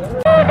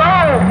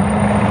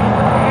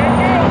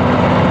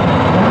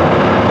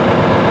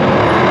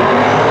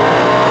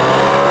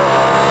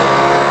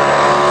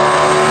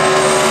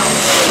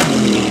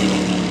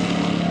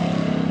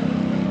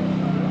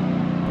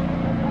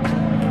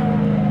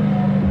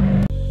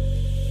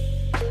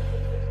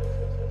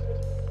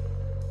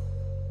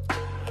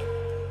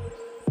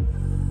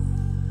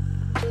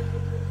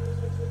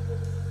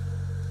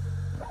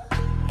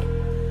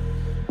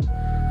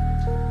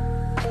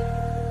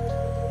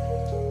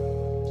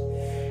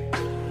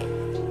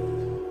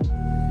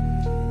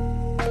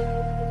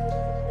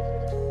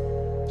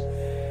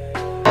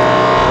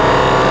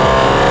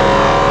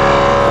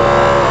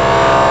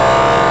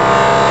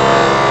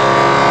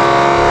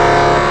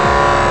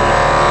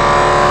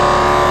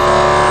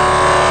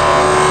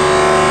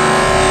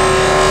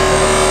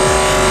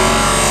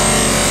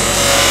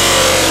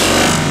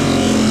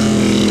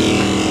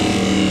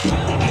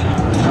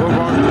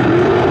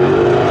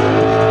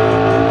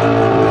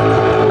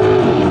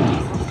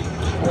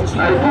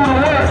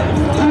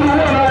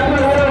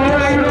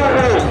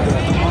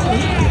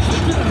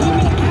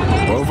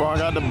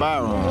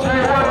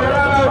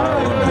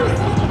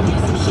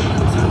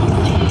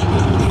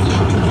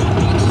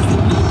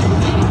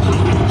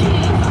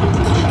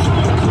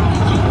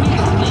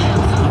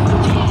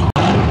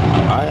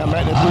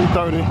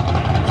 30.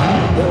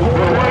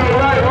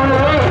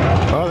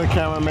 Other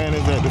cameraman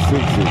is at the 60.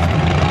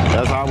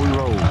 That's how we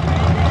roll.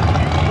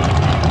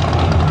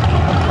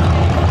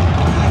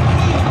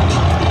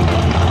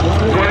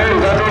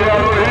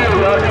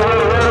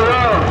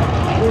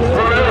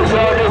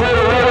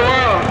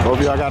 Both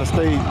of y'all got a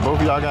stage. Both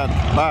of y'all got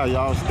by.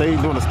 Y'all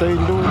stage doing a stage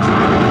doing.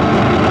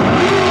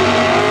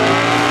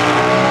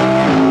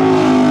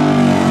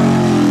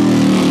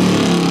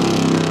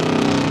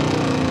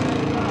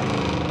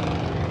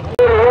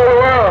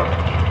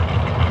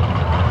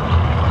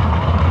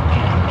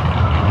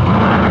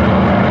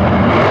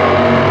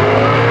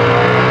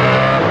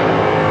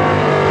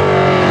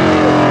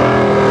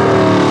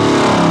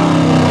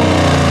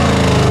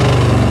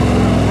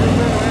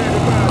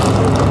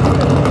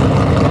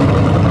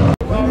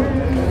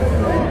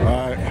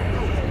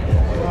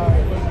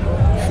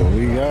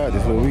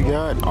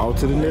 All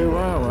to the next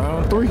round,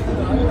 round 3.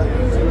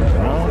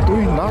 Round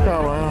 3,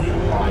 knockout round.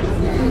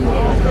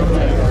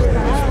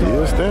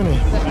 Still standing.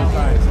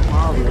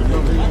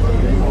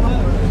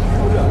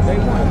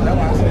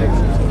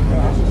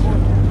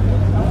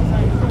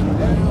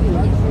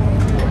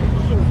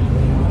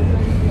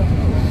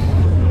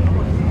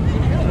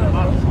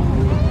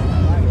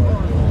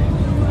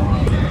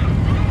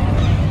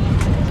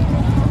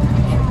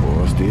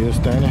 Boy, still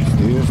standing,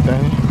 still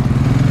standing.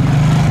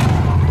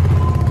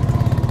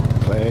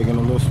 Flag and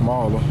a little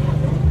smaller.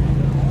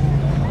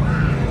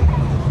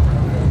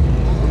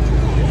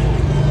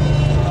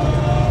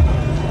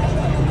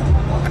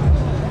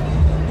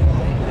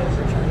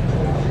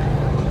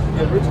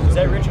 Is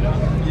that Richard?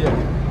 Yeah.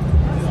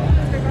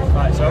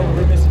 Alright, so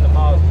we're missing the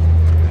miles.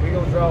 We're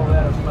going to draw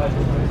that or somebody.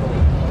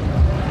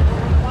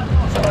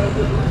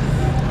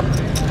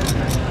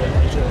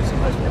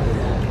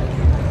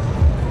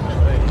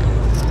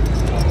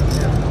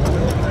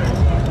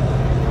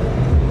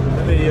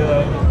 Let me,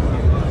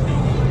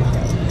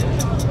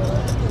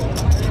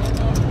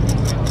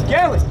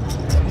 Galley!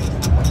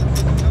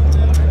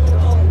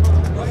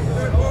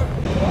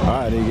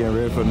 Alright, they getting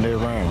ready for the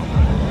next round.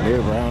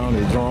 Next round,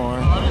 they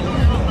drawing.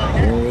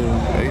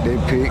 They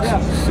pick.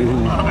 See who.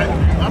 It's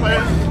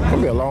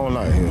gonna be a long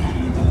night here.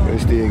 They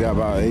still got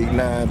about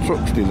 8-9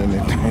 trucks still in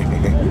that thing.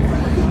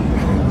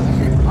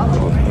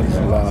 It's a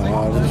lot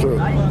of trucks.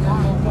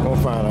 We're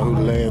gonna find out who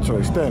the last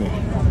truck standing.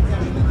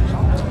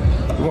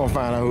 We're gonna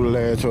find out who the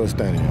last truck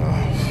standing.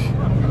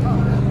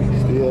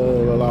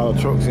 Still a lot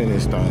of trucks in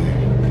this thing.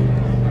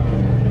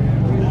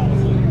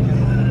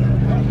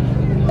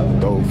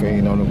 Dope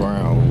fiend on the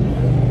ground.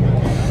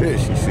 Shit,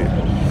 she's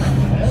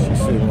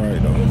sitting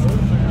right though.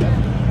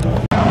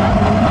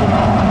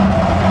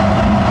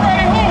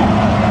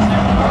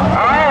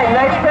 Alright,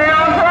 next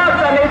round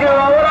trucks, I need you to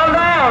roll them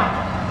down.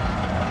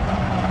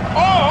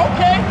 oh,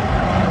 okay.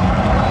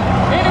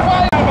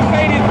 Anybody on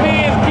Mercedes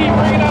Benz keep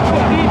bringing up to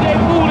DJ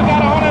Food, I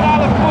got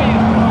 $100 for you.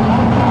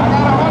 I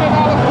got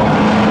 $100 for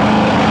you.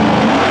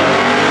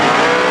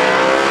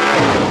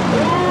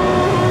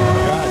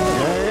 God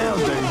damn,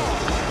 they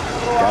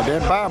got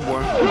that by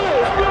boy.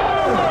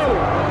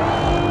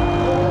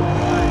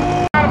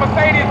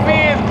 Mercedes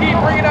Benz keep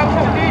bringing up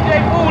to DJ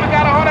Food, I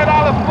got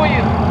 $100 for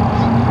you.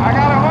 I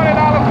got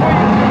 $100 for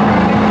you.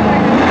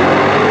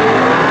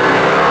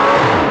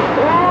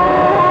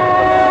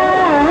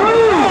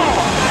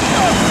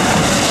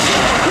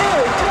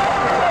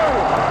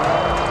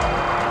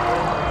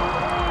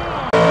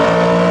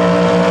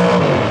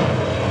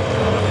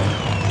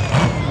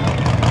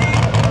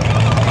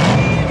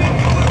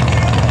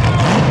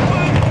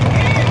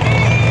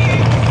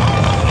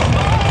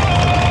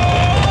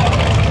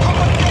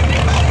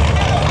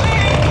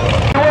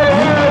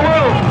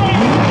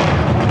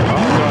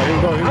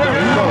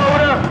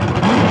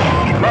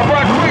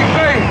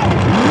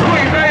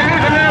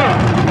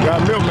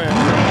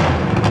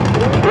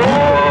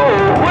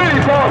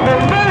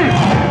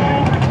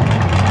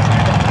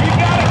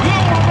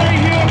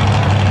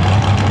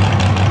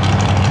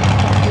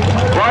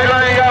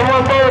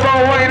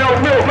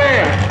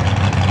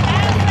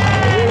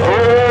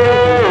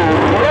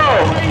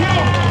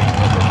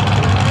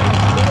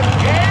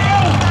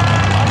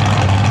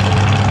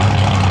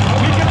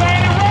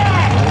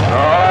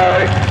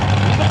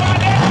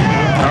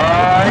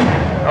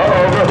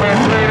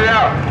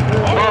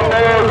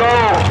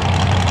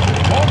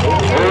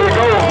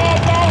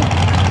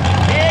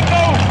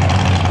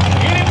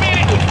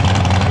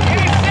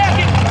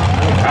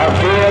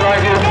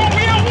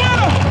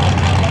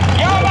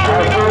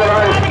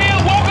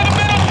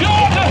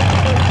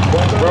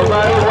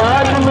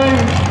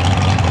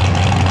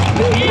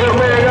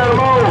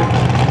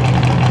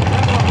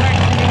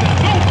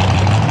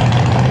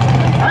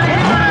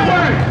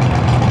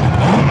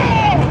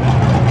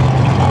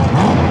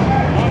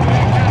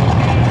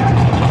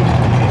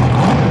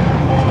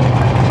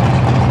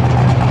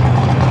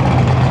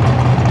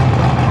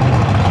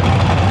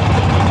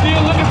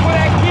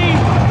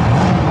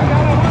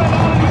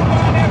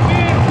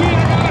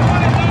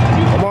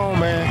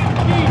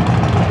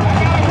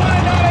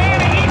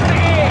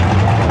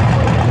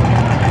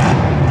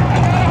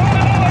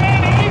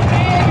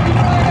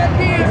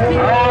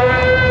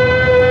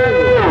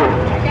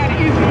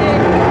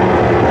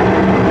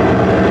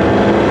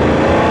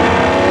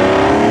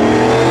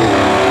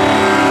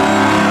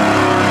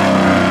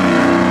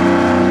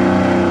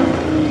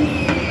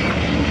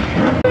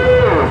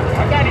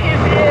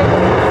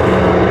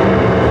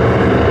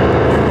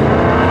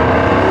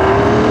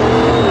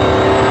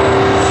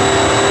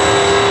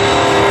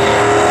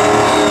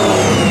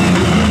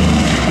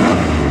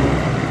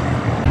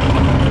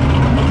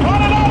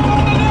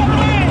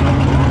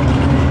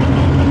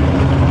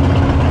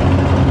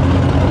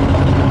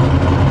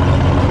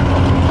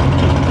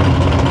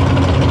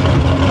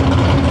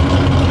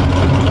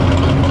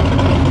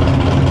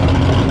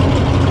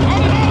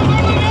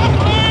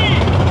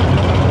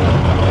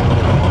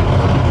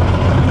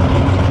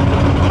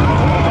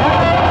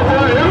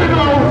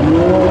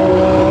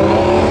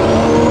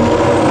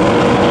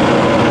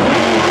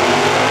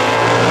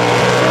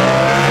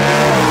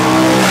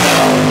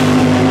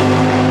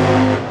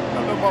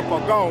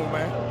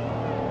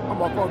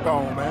 motherfucker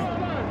on, man.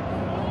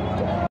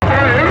 All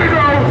right, here we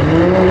go.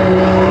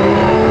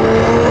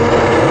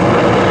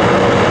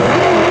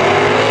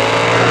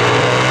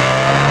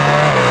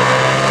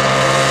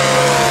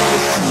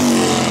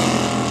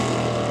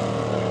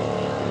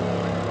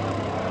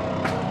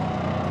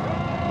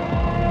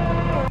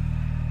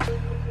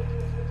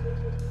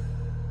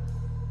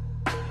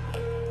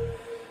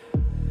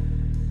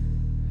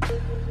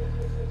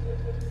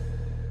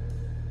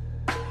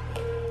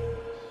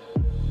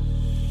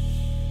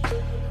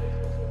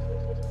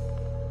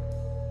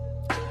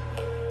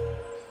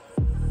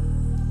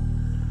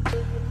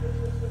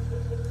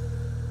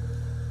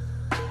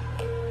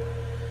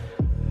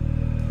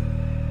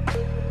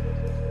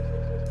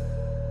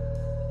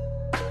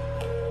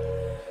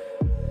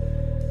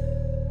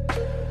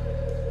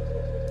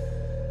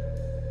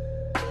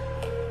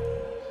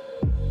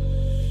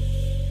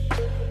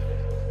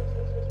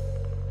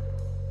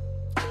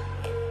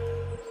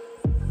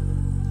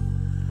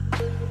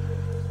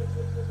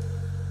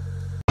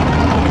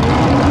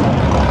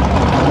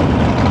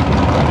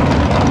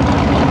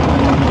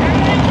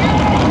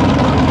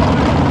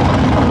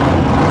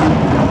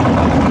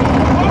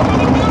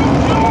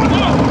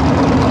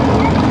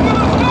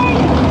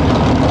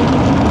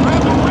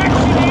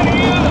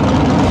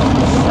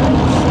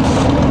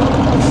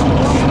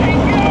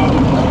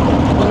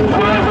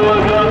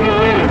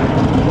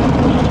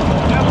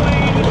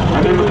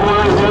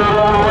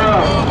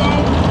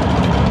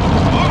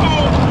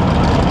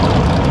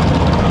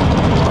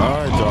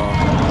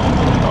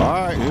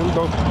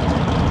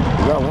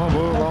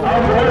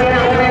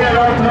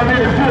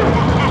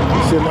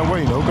 Sitting there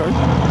waiting, okay.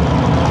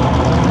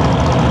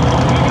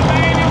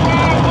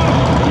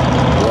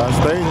 We got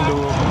stage and do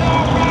it.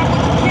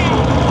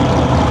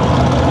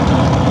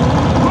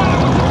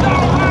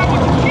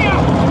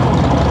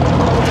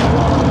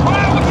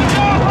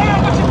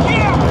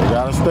 They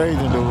got a stage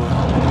and do it.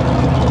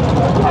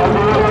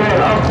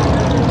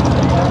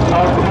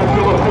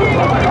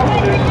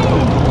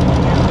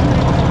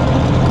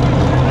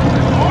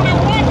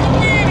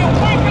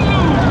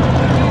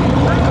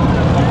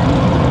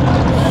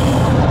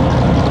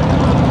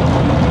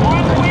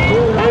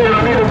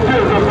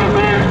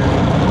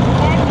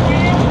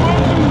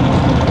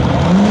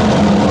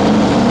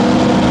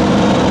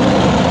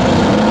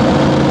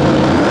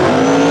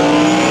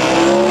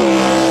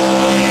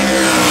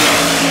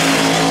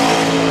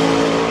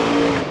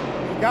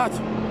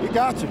 We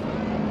got you.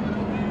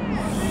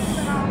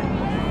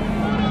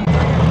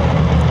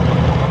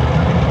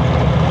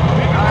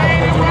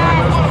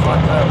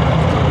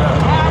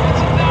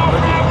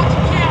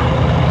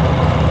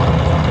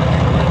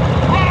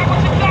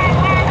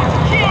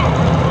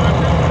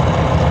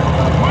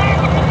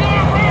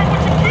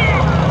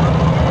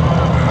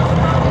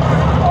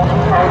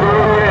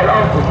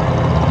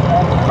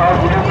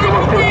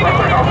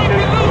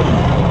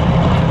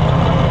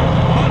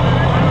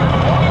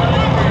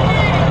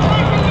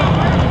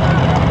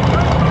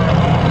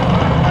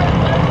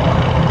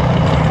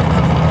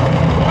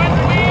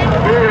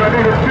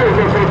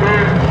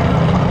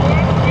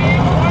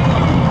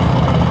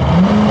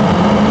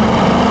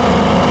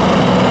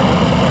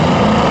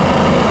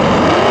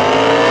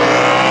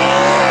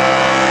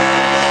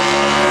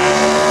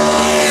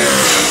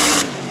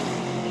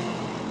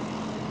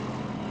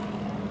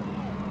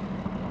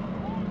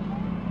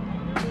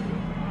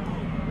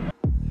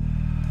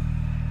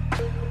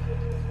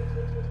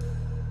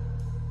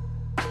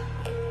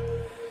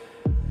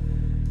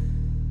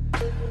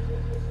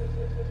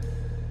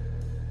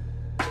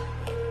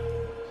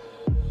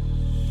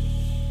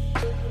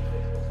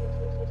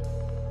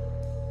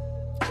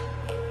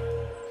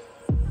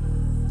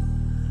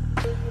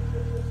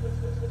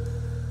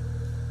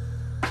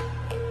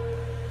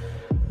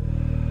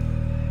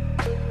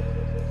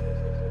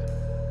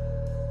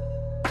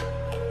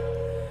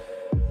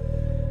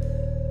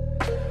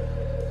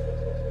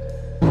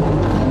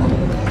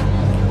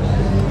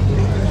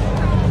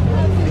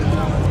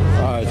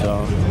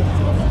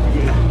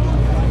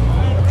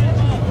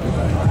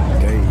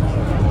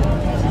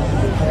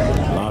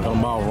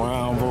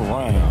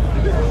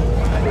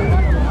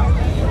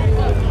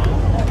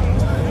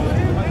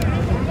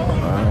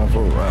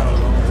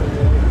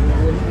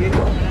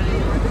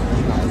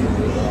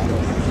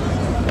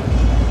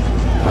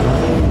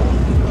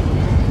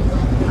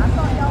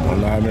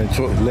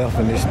 Truck left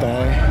in this thing.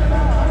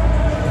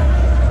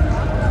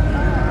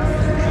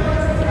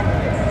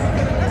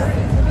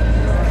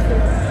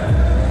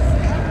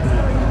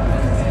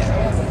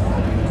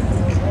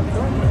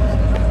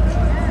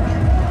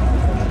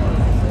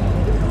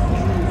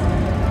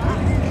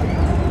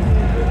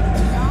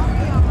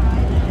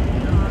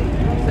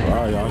 All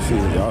right, y'all see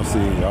it, y'all see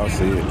it, y'all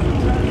see it.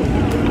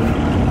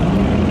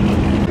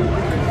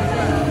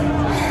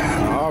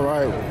 All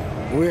right,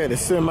 we're at the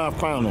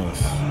semifinals.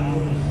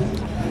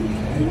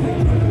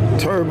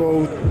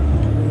 Turbo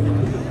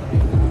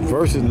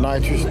versus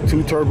nitrous.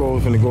 Two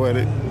turbos finna go at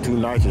it, two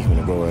nitrous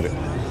finna go at it.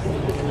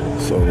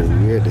 So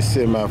we're at the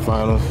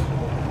semifinals.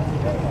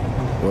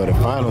 Well, the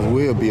finals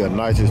will be a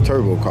nitrous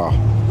turbo car.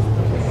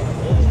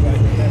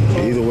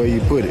 Either way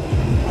you put it.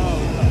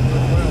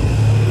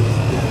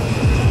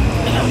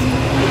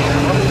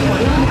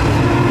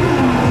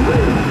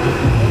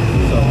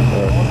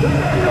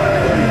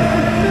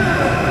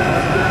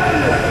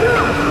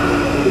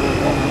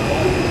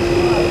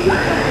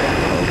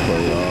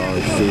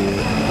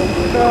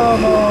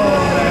 Come on.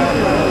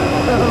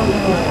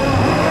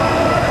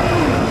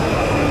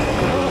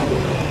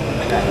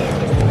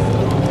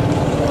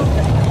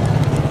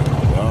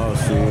 Y'all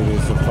see it,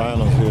 it's the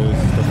finals here.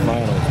 It's the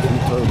finals. 2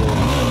 turbo.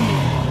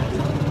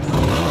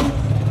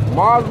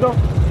 Mazda?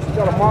 You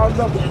got a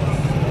Mazda?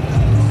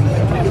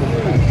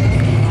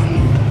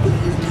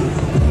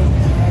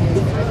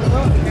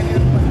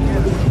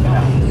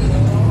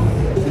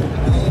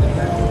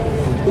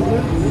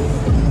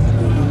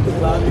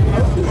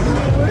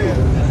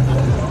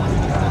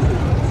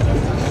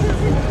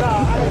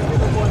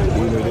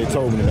 They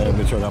told me the name of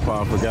the truck, I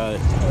probably forgot it.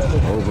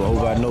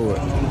 Hope I know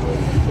it.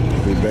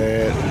 Be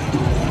bad.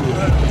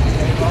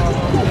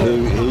 Here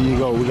you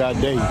go, we got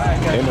Dave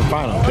in the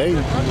final.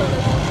 Dave,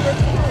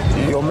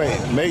 you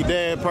gonna make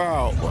Dad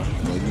proud. You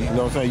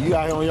know what I'm saying? You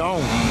out here on your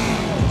own.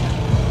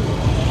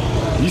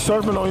 You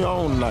surfing on your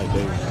own tonight,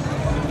 Dave.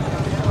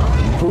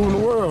 You proving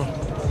the world.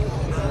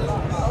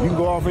 You can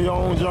go off on your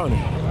own journey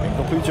and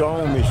complete your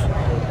own mission.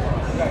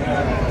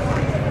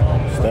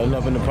 Standing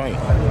up in the paint.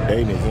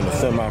 Dayton is in the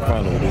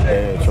semifinal with his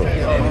dad truck.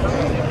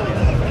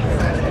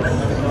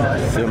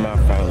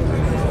 Semifinal.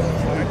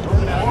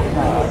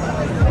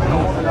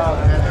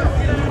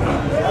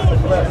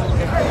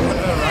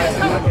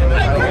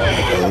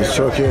 This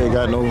truck here ain't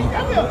got no.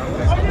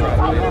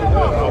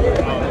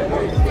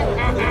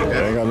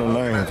 Ain't got no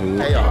name to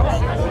it.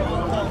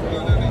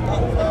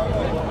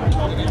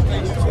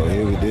 So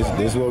here, this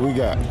is what we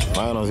got.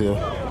 Finals here.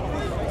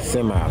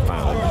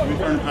 Semifinal.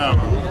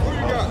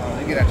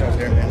 Get out y'all's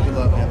hair, man. Good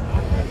luck, man.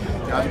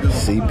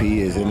 CP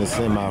is in the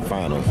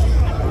semifinals.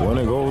 The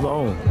winner goes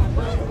on.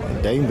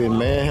 And they been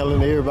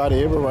manhandling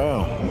everybody every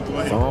round.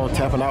 So I'm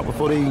tapping out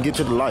before they even get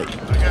to the light.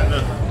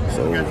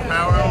 So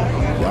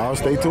y'all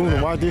stay tuned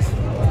and watch this.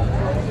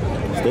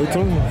 Stay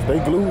tuned. Stay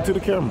glued to the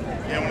camera.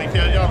 Yeah, when they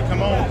tell y'all to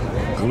come on.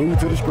 Glued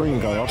to the screen,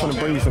 guys. I'm gonna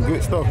bring you some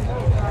good stuff.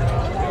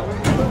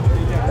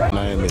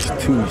 My name is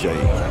 2J.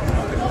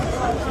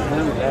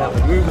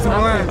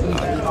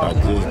 I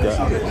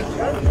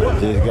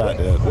just got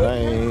the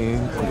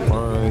name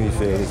confirmed. He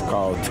said it's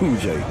called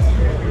 2J.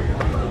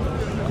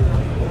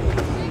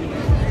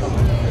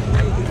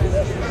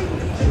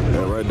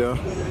 That right there,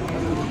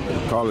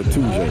 call it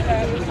 2J.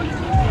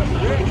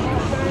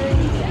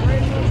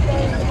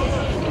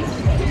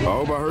 I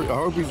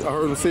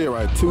heard him say it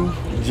right,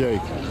 2J.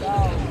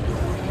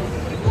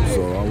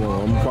 So I'm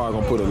probably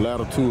gonna put a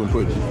letter 2 and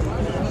put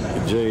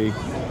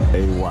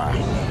J-A-Y.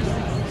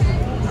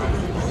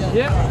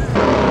 Yeah.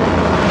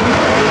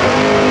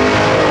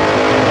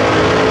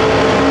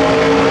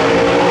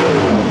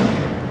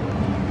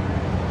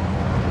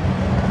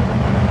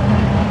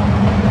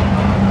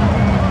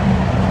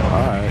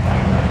 Alright.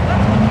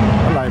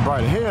 I like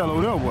bright hell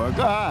over there, boy.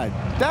 God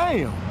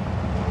damn.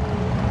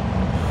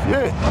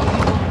 Shit.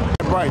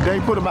 Bright,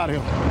 Dave, put him out of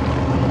here.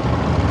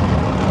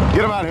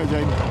 Get him out of here,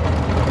 Jay.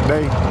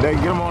 Dave,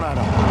 get him on out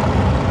of here.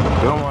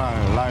 Get him on out of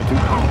here. Lying to you.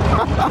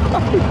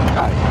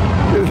 God,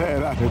 get his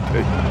ass out of here,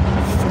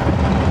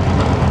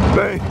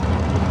 Dave.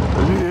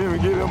 If you hear me,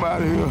 get him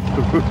out of here.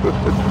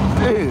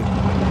 Shit.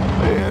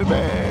 Yeah,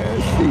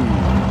 man. Shit.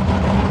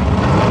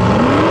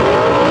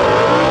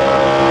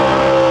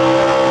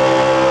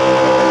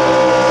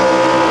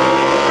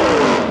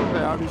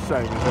 I'll be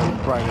saying this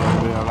right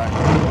there. Like,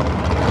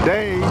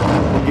 Dave,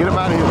 get him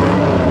out of here, Dave.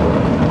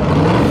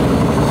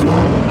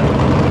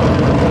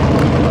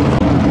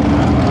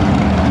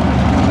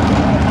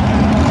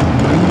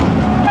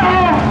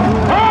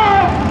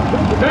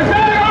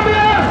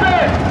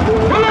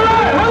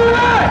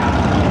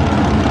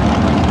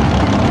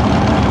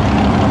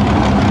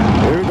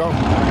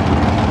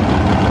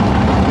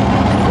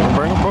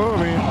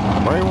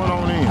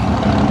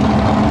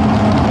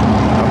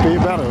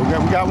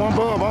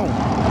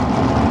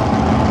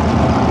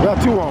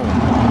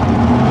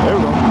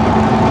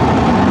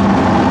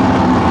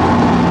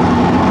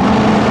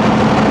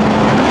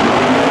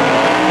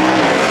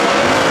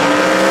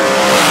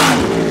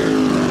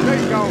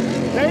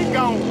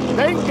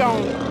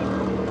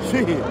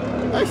 Shit,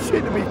 that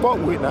shit to be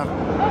fucked with now.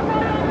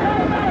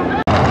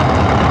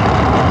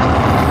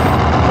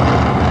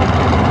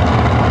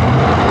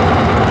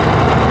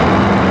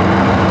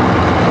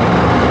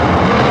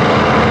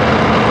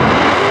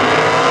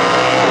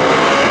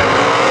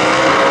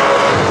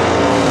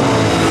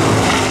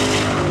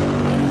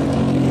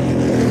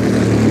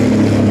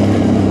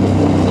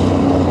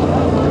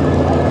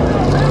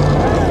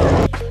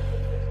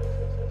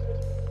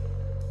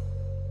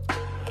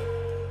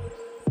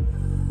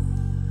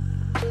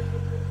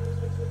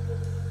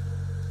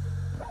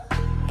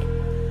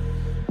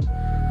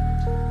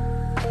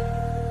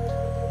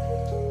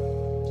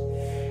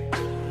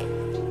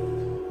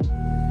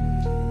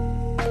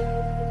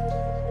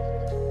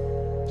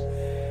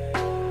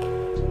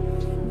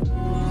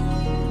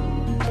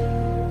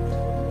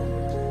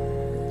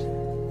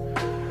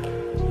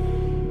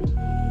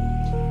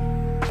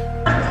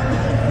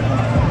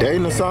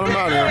 Dayton and Son of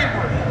Mountain.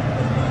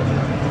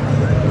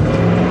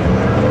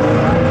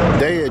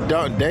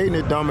 Dayton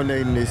is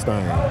dominating this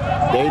thing.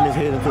 Dayton is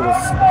heading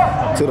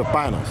to the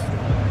finals.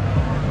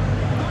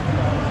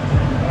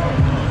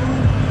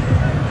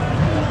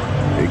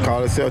 They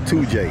call itself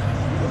 2J.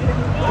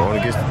 Going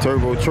against the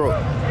turbo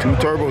truck. 2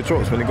 turbo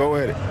trucks when they go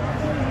at it.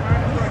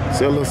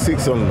 See a little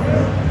 6-cylinder.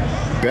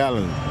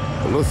 Battling.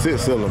 A little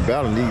 6-cylinder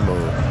battling these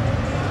mode.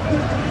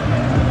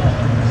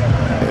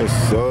 Yes,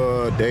 sir.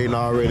 Dayton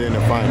already in the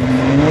finals.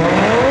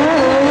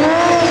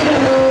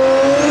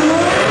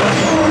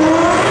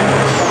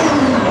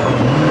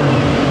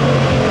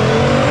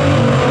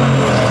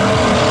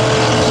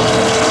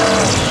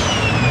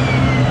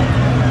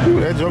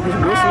 That joker's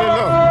whistling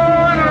up.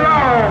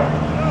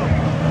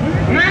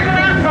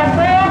 Nicholas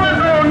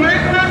performance on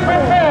Nicholas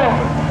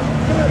performance.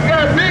 You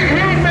got big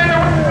heat man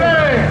on the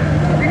thing.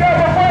 You got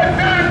my boy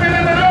Jonathan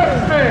in the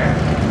left thing.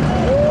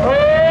 Oh,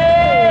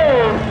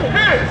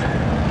 shit.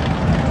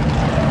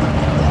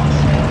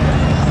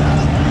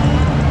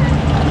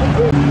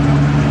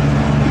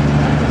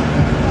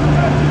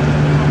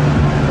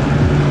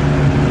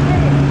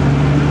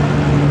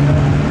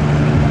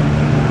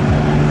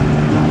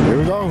 Here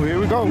we go, here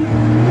we go.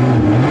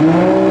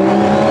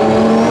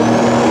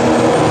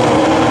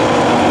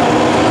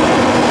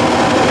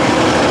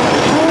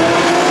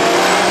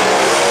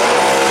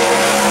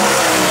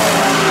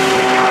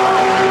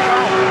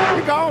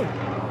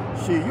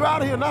 Shit, you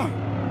out of here now.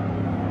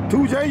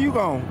 2J, you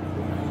gone.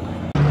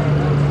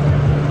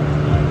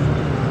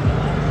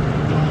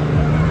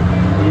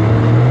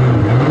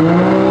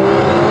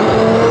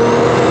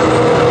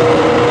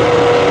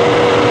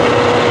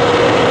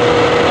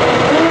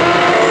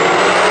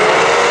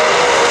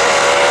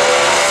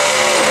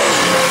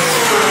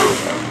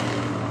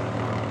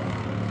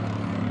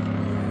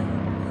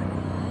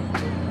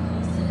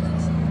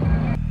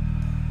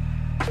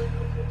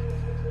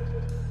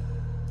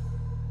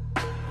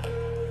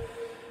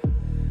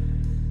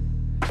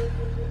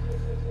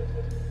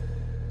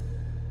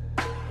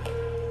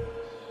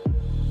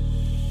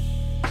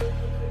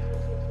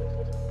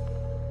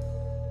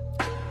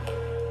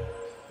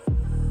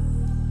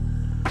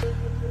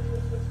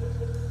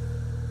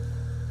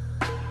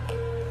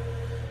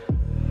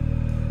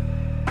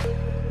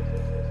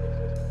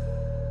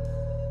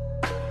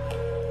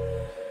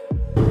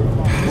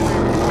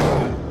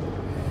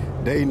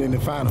 Dayton in the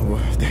final.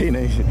 Dayton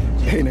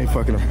ain't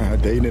fucking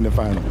around. Dayton in the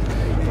final.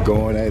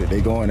 Going at it. They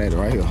going at it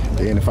right here.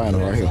 They in the final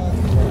right here.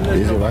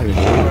 This is right here.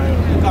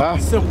 Huh?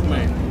 Simple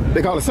Man.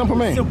 They call it Simple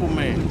Man? Simple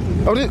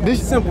Man. Oh,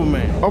 this Simple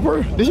Man. Oh,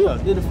 bro, this you? Yeah,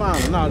 did the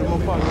final. No, the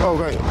motherfucker. Oh,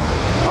 okay.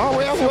 Oh,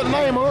 wait, that's what the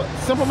name of it.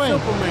 Simple Man.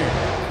 Simple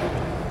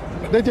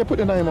Man. They just put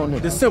the name on there.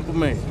 The Simple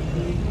Man.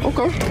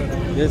 Okay.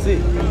 That's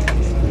it.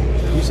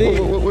 You see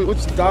what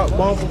stock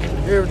bumper,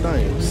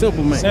 everything.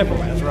 Simple Man. Simple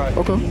Man, that's right.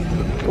 Okay.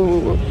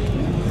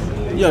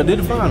 Yeah, did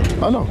the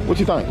final. I know. What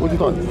you think? What you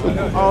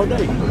think? All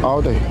day.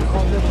 All day.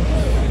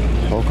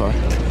 Okay.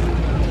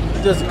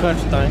 Just a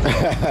country thing.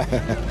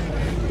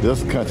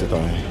 Just a country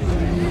thing.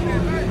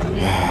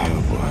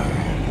 Oh, boy.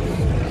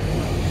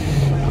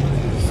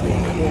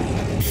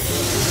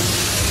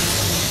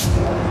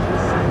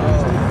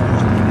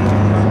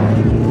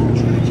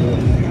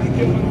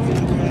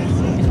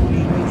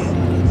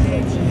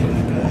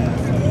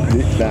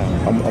 Now,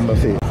 I'm gonna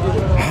say,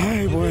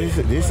 hey boy,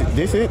 this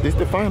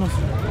the finals.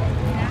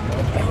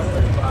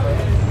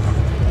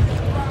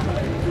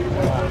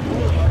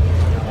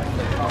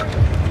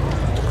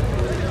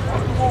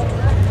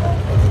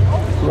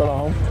 Go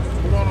home.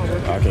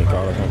 I can't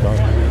call it.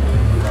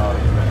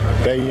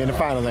 They in the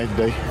finals, ain't you,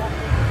 Dave?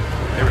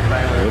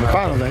 In the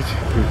finals, ain't you?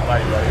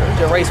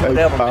 Just race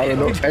whatever, I don't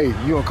know. man. Hey,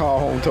 you gonna call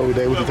home and told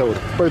Dave what you told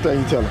him? First thing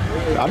you tell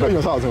him. I know you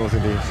gonna talk to him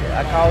today.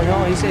 I called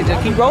him. He said,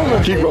 just keep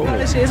rolling. Keep rolling.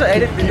 It's Keep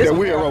that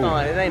wheel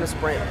rolling. It ain't a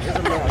sprint. It's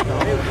a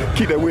marathon.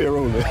 Keep that wheel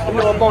rolling. You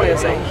know what Boney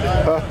say?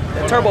 Huh?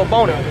 That turbo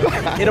Boney.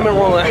 Hit him and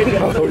run.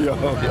 Oh,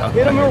 yeah.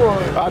 Hit him and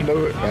run. I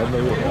know it.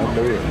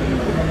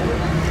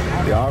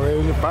 They already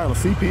in the final.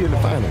 CP in the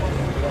final.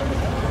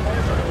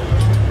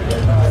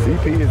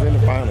 CP is in the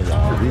final,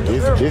 y'all.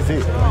 This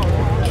it.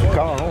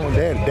 Call home,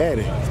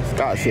 daddy.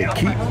 Scott said,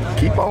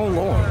 keep on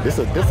going. This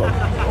a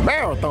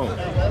marathon.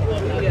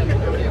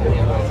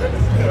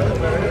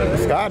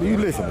 Scott, you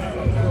listening?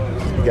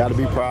 You gotta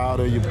be proud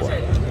of your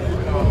boy.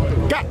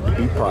 Got to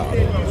be proud.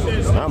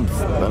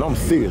 I'm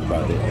serious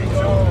about that.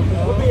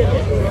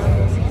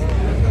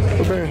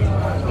 But man,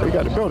 you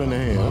got the belt in the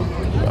hand.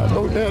 Huh?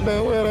 No damn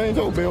well, that ain't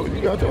your belt.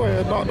 You got your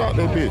ass knocked out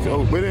that bitch.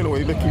 Oh, but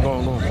anyway, let's keep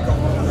on going.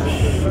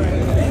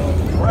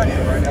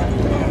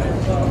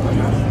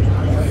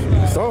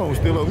 The song's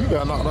still up. You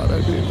got knocked out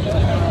that bitch.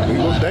 We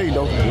go day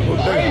though. We go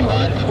day.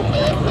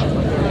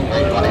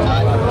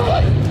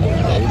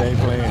 It ain't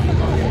playing.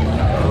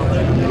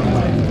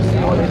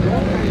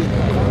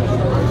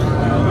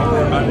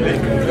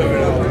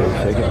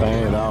 Taking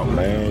things out,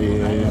 man.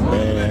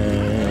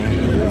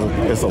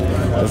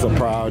 It's a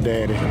proud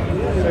daddy.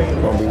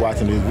 Gonna be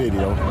watching this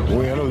video.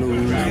 Win or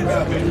lose.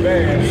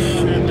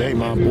 Shit, they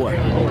my boy.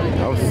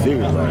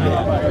 serious about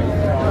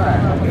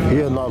that.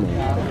 Here's another one.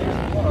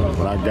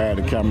 When I got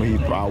the camera,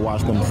 I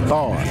watched them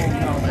stars.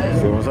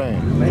 See what I'm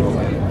saying?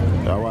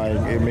 That's why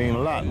it means a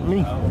lot to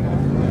me.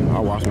 I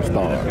watch them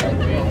stars.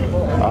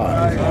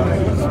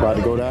 It's about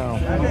to go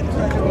down.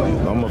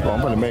 I'm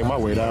gonna make my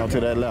way down to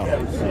that level.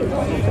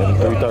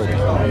 3:30.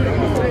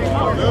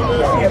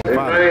 Hey,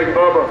 man,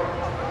 Bubba.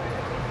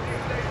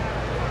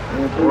 I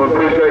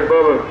appreciate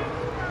Bubba.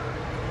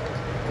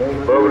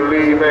 Bubba the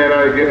lead man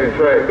out here getting the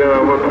track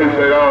done. I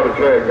appreciate all the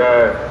track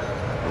guys.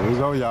 Here we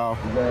go, y'all.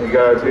 You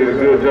guys did a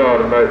good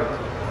job tonight.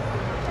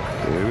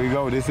 Here we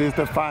go. This is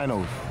the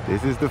finals.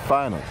 This is the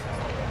finals.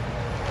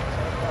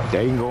 They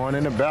ain't going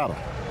in the battle.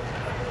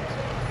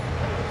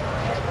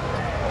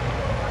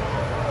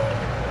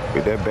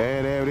 With that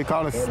bad ass,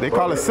 they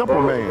call it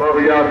simple man.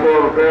 Bubba, y'all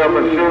told me to grab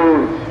my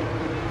shoes.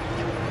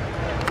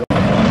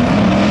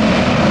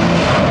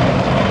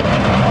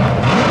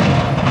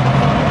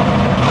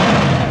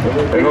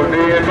 They gonna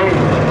D&D.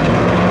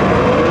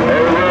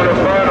 Everywhere to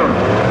find them.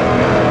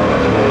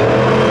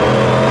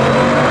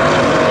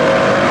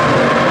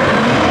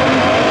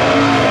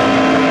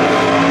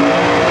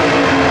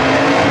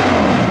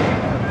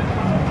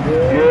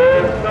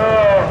 Yes,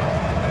 sir.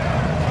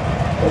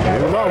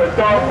 Everybody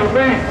talk to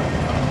me.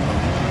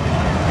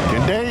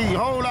 Can they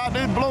hold out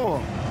this blower?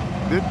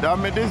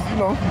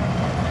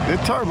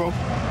 This turbo.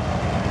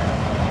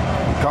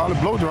 We call it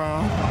blow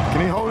dry.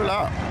 Can he hold it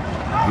out?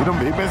 He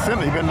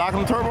been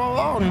knocking the turbo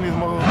out in this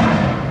mother.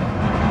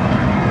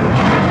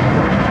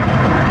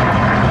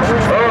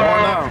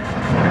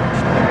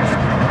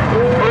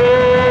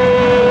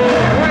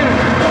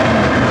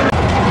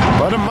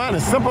 For the money,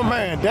 simple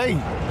man,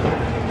 Dave.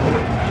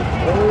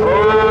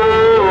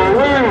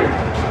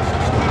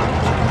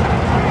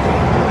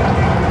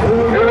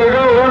 Here they go.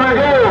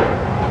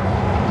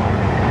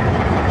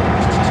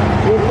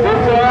 This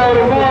is all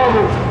the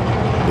marbles.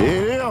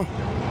 Yeah.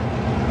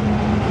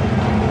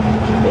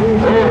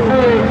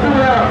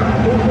 Shootout.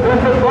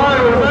 This is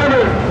final,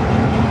 baby.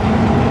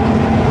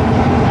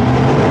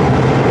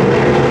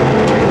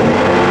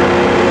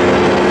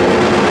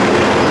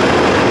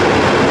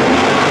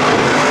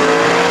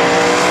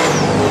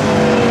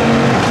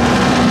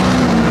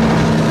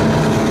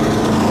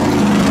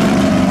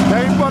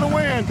 Dave for the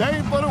win.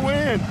 Dave for the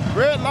win.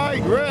 Red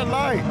light. Red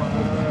light.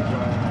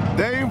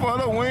 Dave for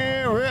the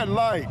win. Red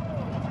light.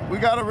 We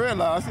got a red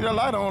light. I see the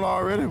light on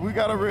already. We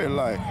got a red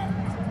light.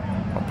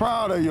 I'm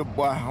proud of you,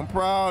 boy. I'm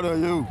proud of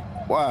you.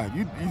 Boy,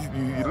 you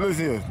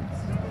listen here.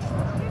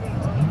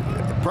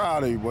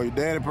 Proud of you, boy. Your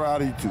daddy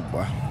proud of you too,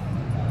 boy.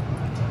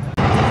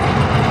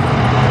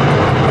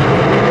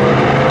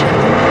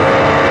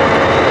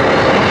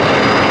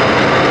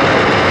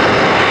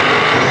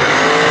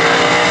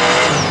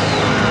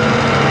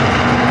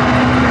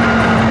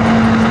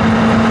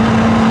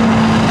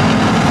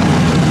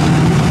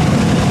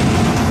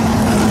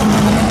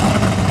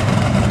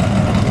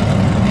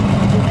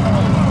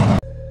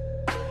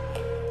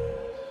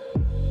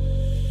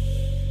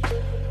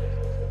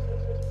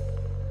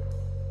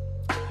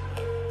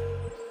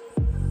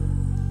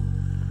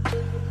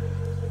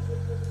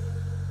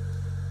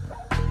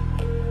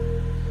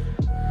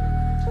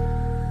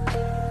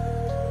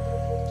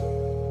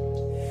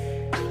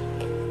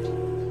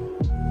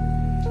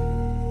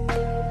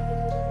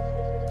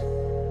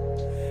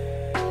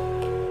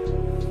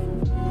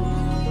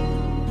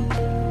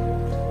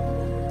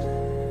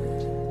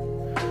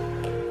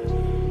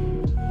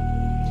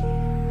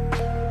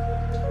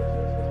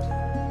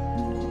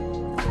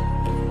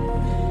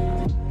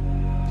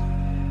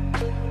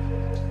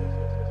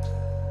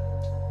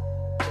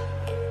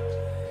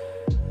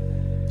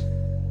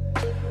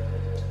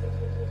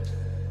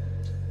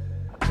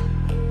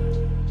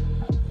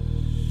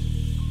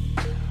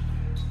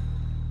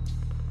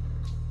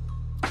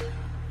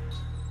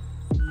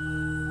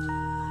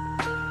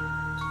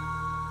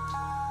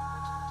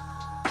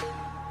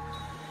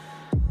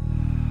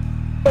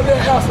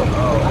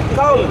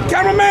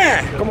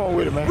 Cameraman, come on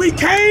with it, man. We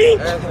came,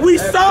 we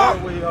saw,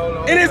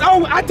 and it's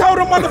over. I told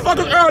them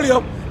motherfuckers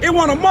earlier, it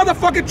wasn't a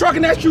motherfucking truck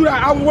in that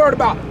shootout I was worried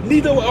about.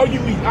 Neither are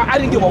you. I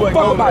didn't give a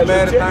fuck about you.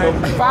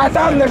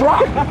 5,000, let's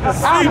rock.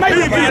 I'll make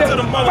them get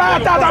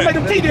 5,000, I'll make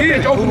them keep this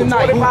bitch open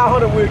tonight.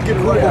 2,500 we'll get it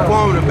right out.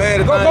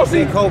 Go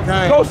see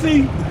cocaine. Go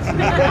see.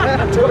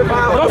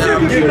 2,500. Go see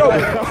if you get it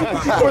open.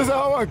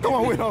 Come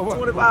on with it.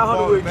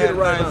 2,500 we'll get it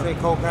right out.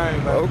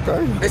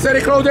 Okay. They said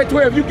they closed at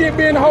 12. You get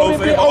me in the hole,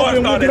 it's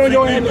open, we'll get on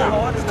your hand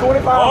now.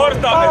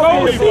 2,500.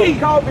 Go see.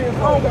 Call me.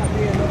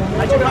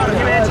 I just got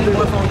him and G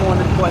phone going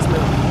to the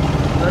voicemail.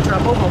 I'm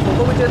trying both of them,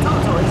 but we just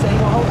talked to him. He said he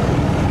won't hold it.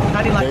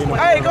 How do you like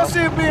 20? Hey, go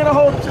see if be in a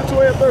hole till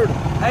 12:30.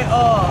 Hey,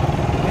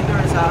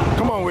 Endurance High.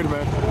 Come on with it,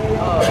 man.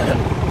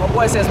 My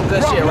boy said some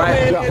good shit,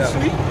 right?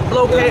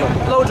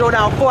 Blow drove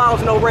down 4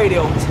 hours, no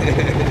radio.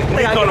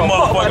 They got to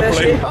motherfucker that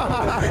shit.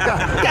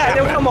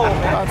 God, come on,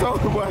 man. I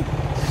told you, boy.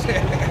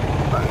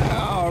 I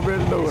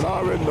already know it. I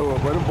already know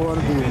it, but I'm born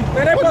to be.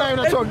 Man, what name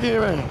that truck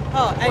again, man?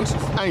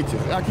 Anxious.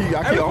 Anxious. I keep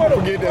I'm gonna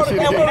forget that shit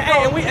again.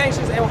 And we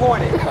anxious and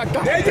horny.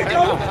 There you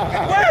go.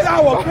 Where's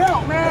our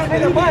belt, man?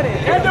 And the money.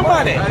 And the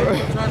money.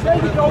 There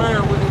you go.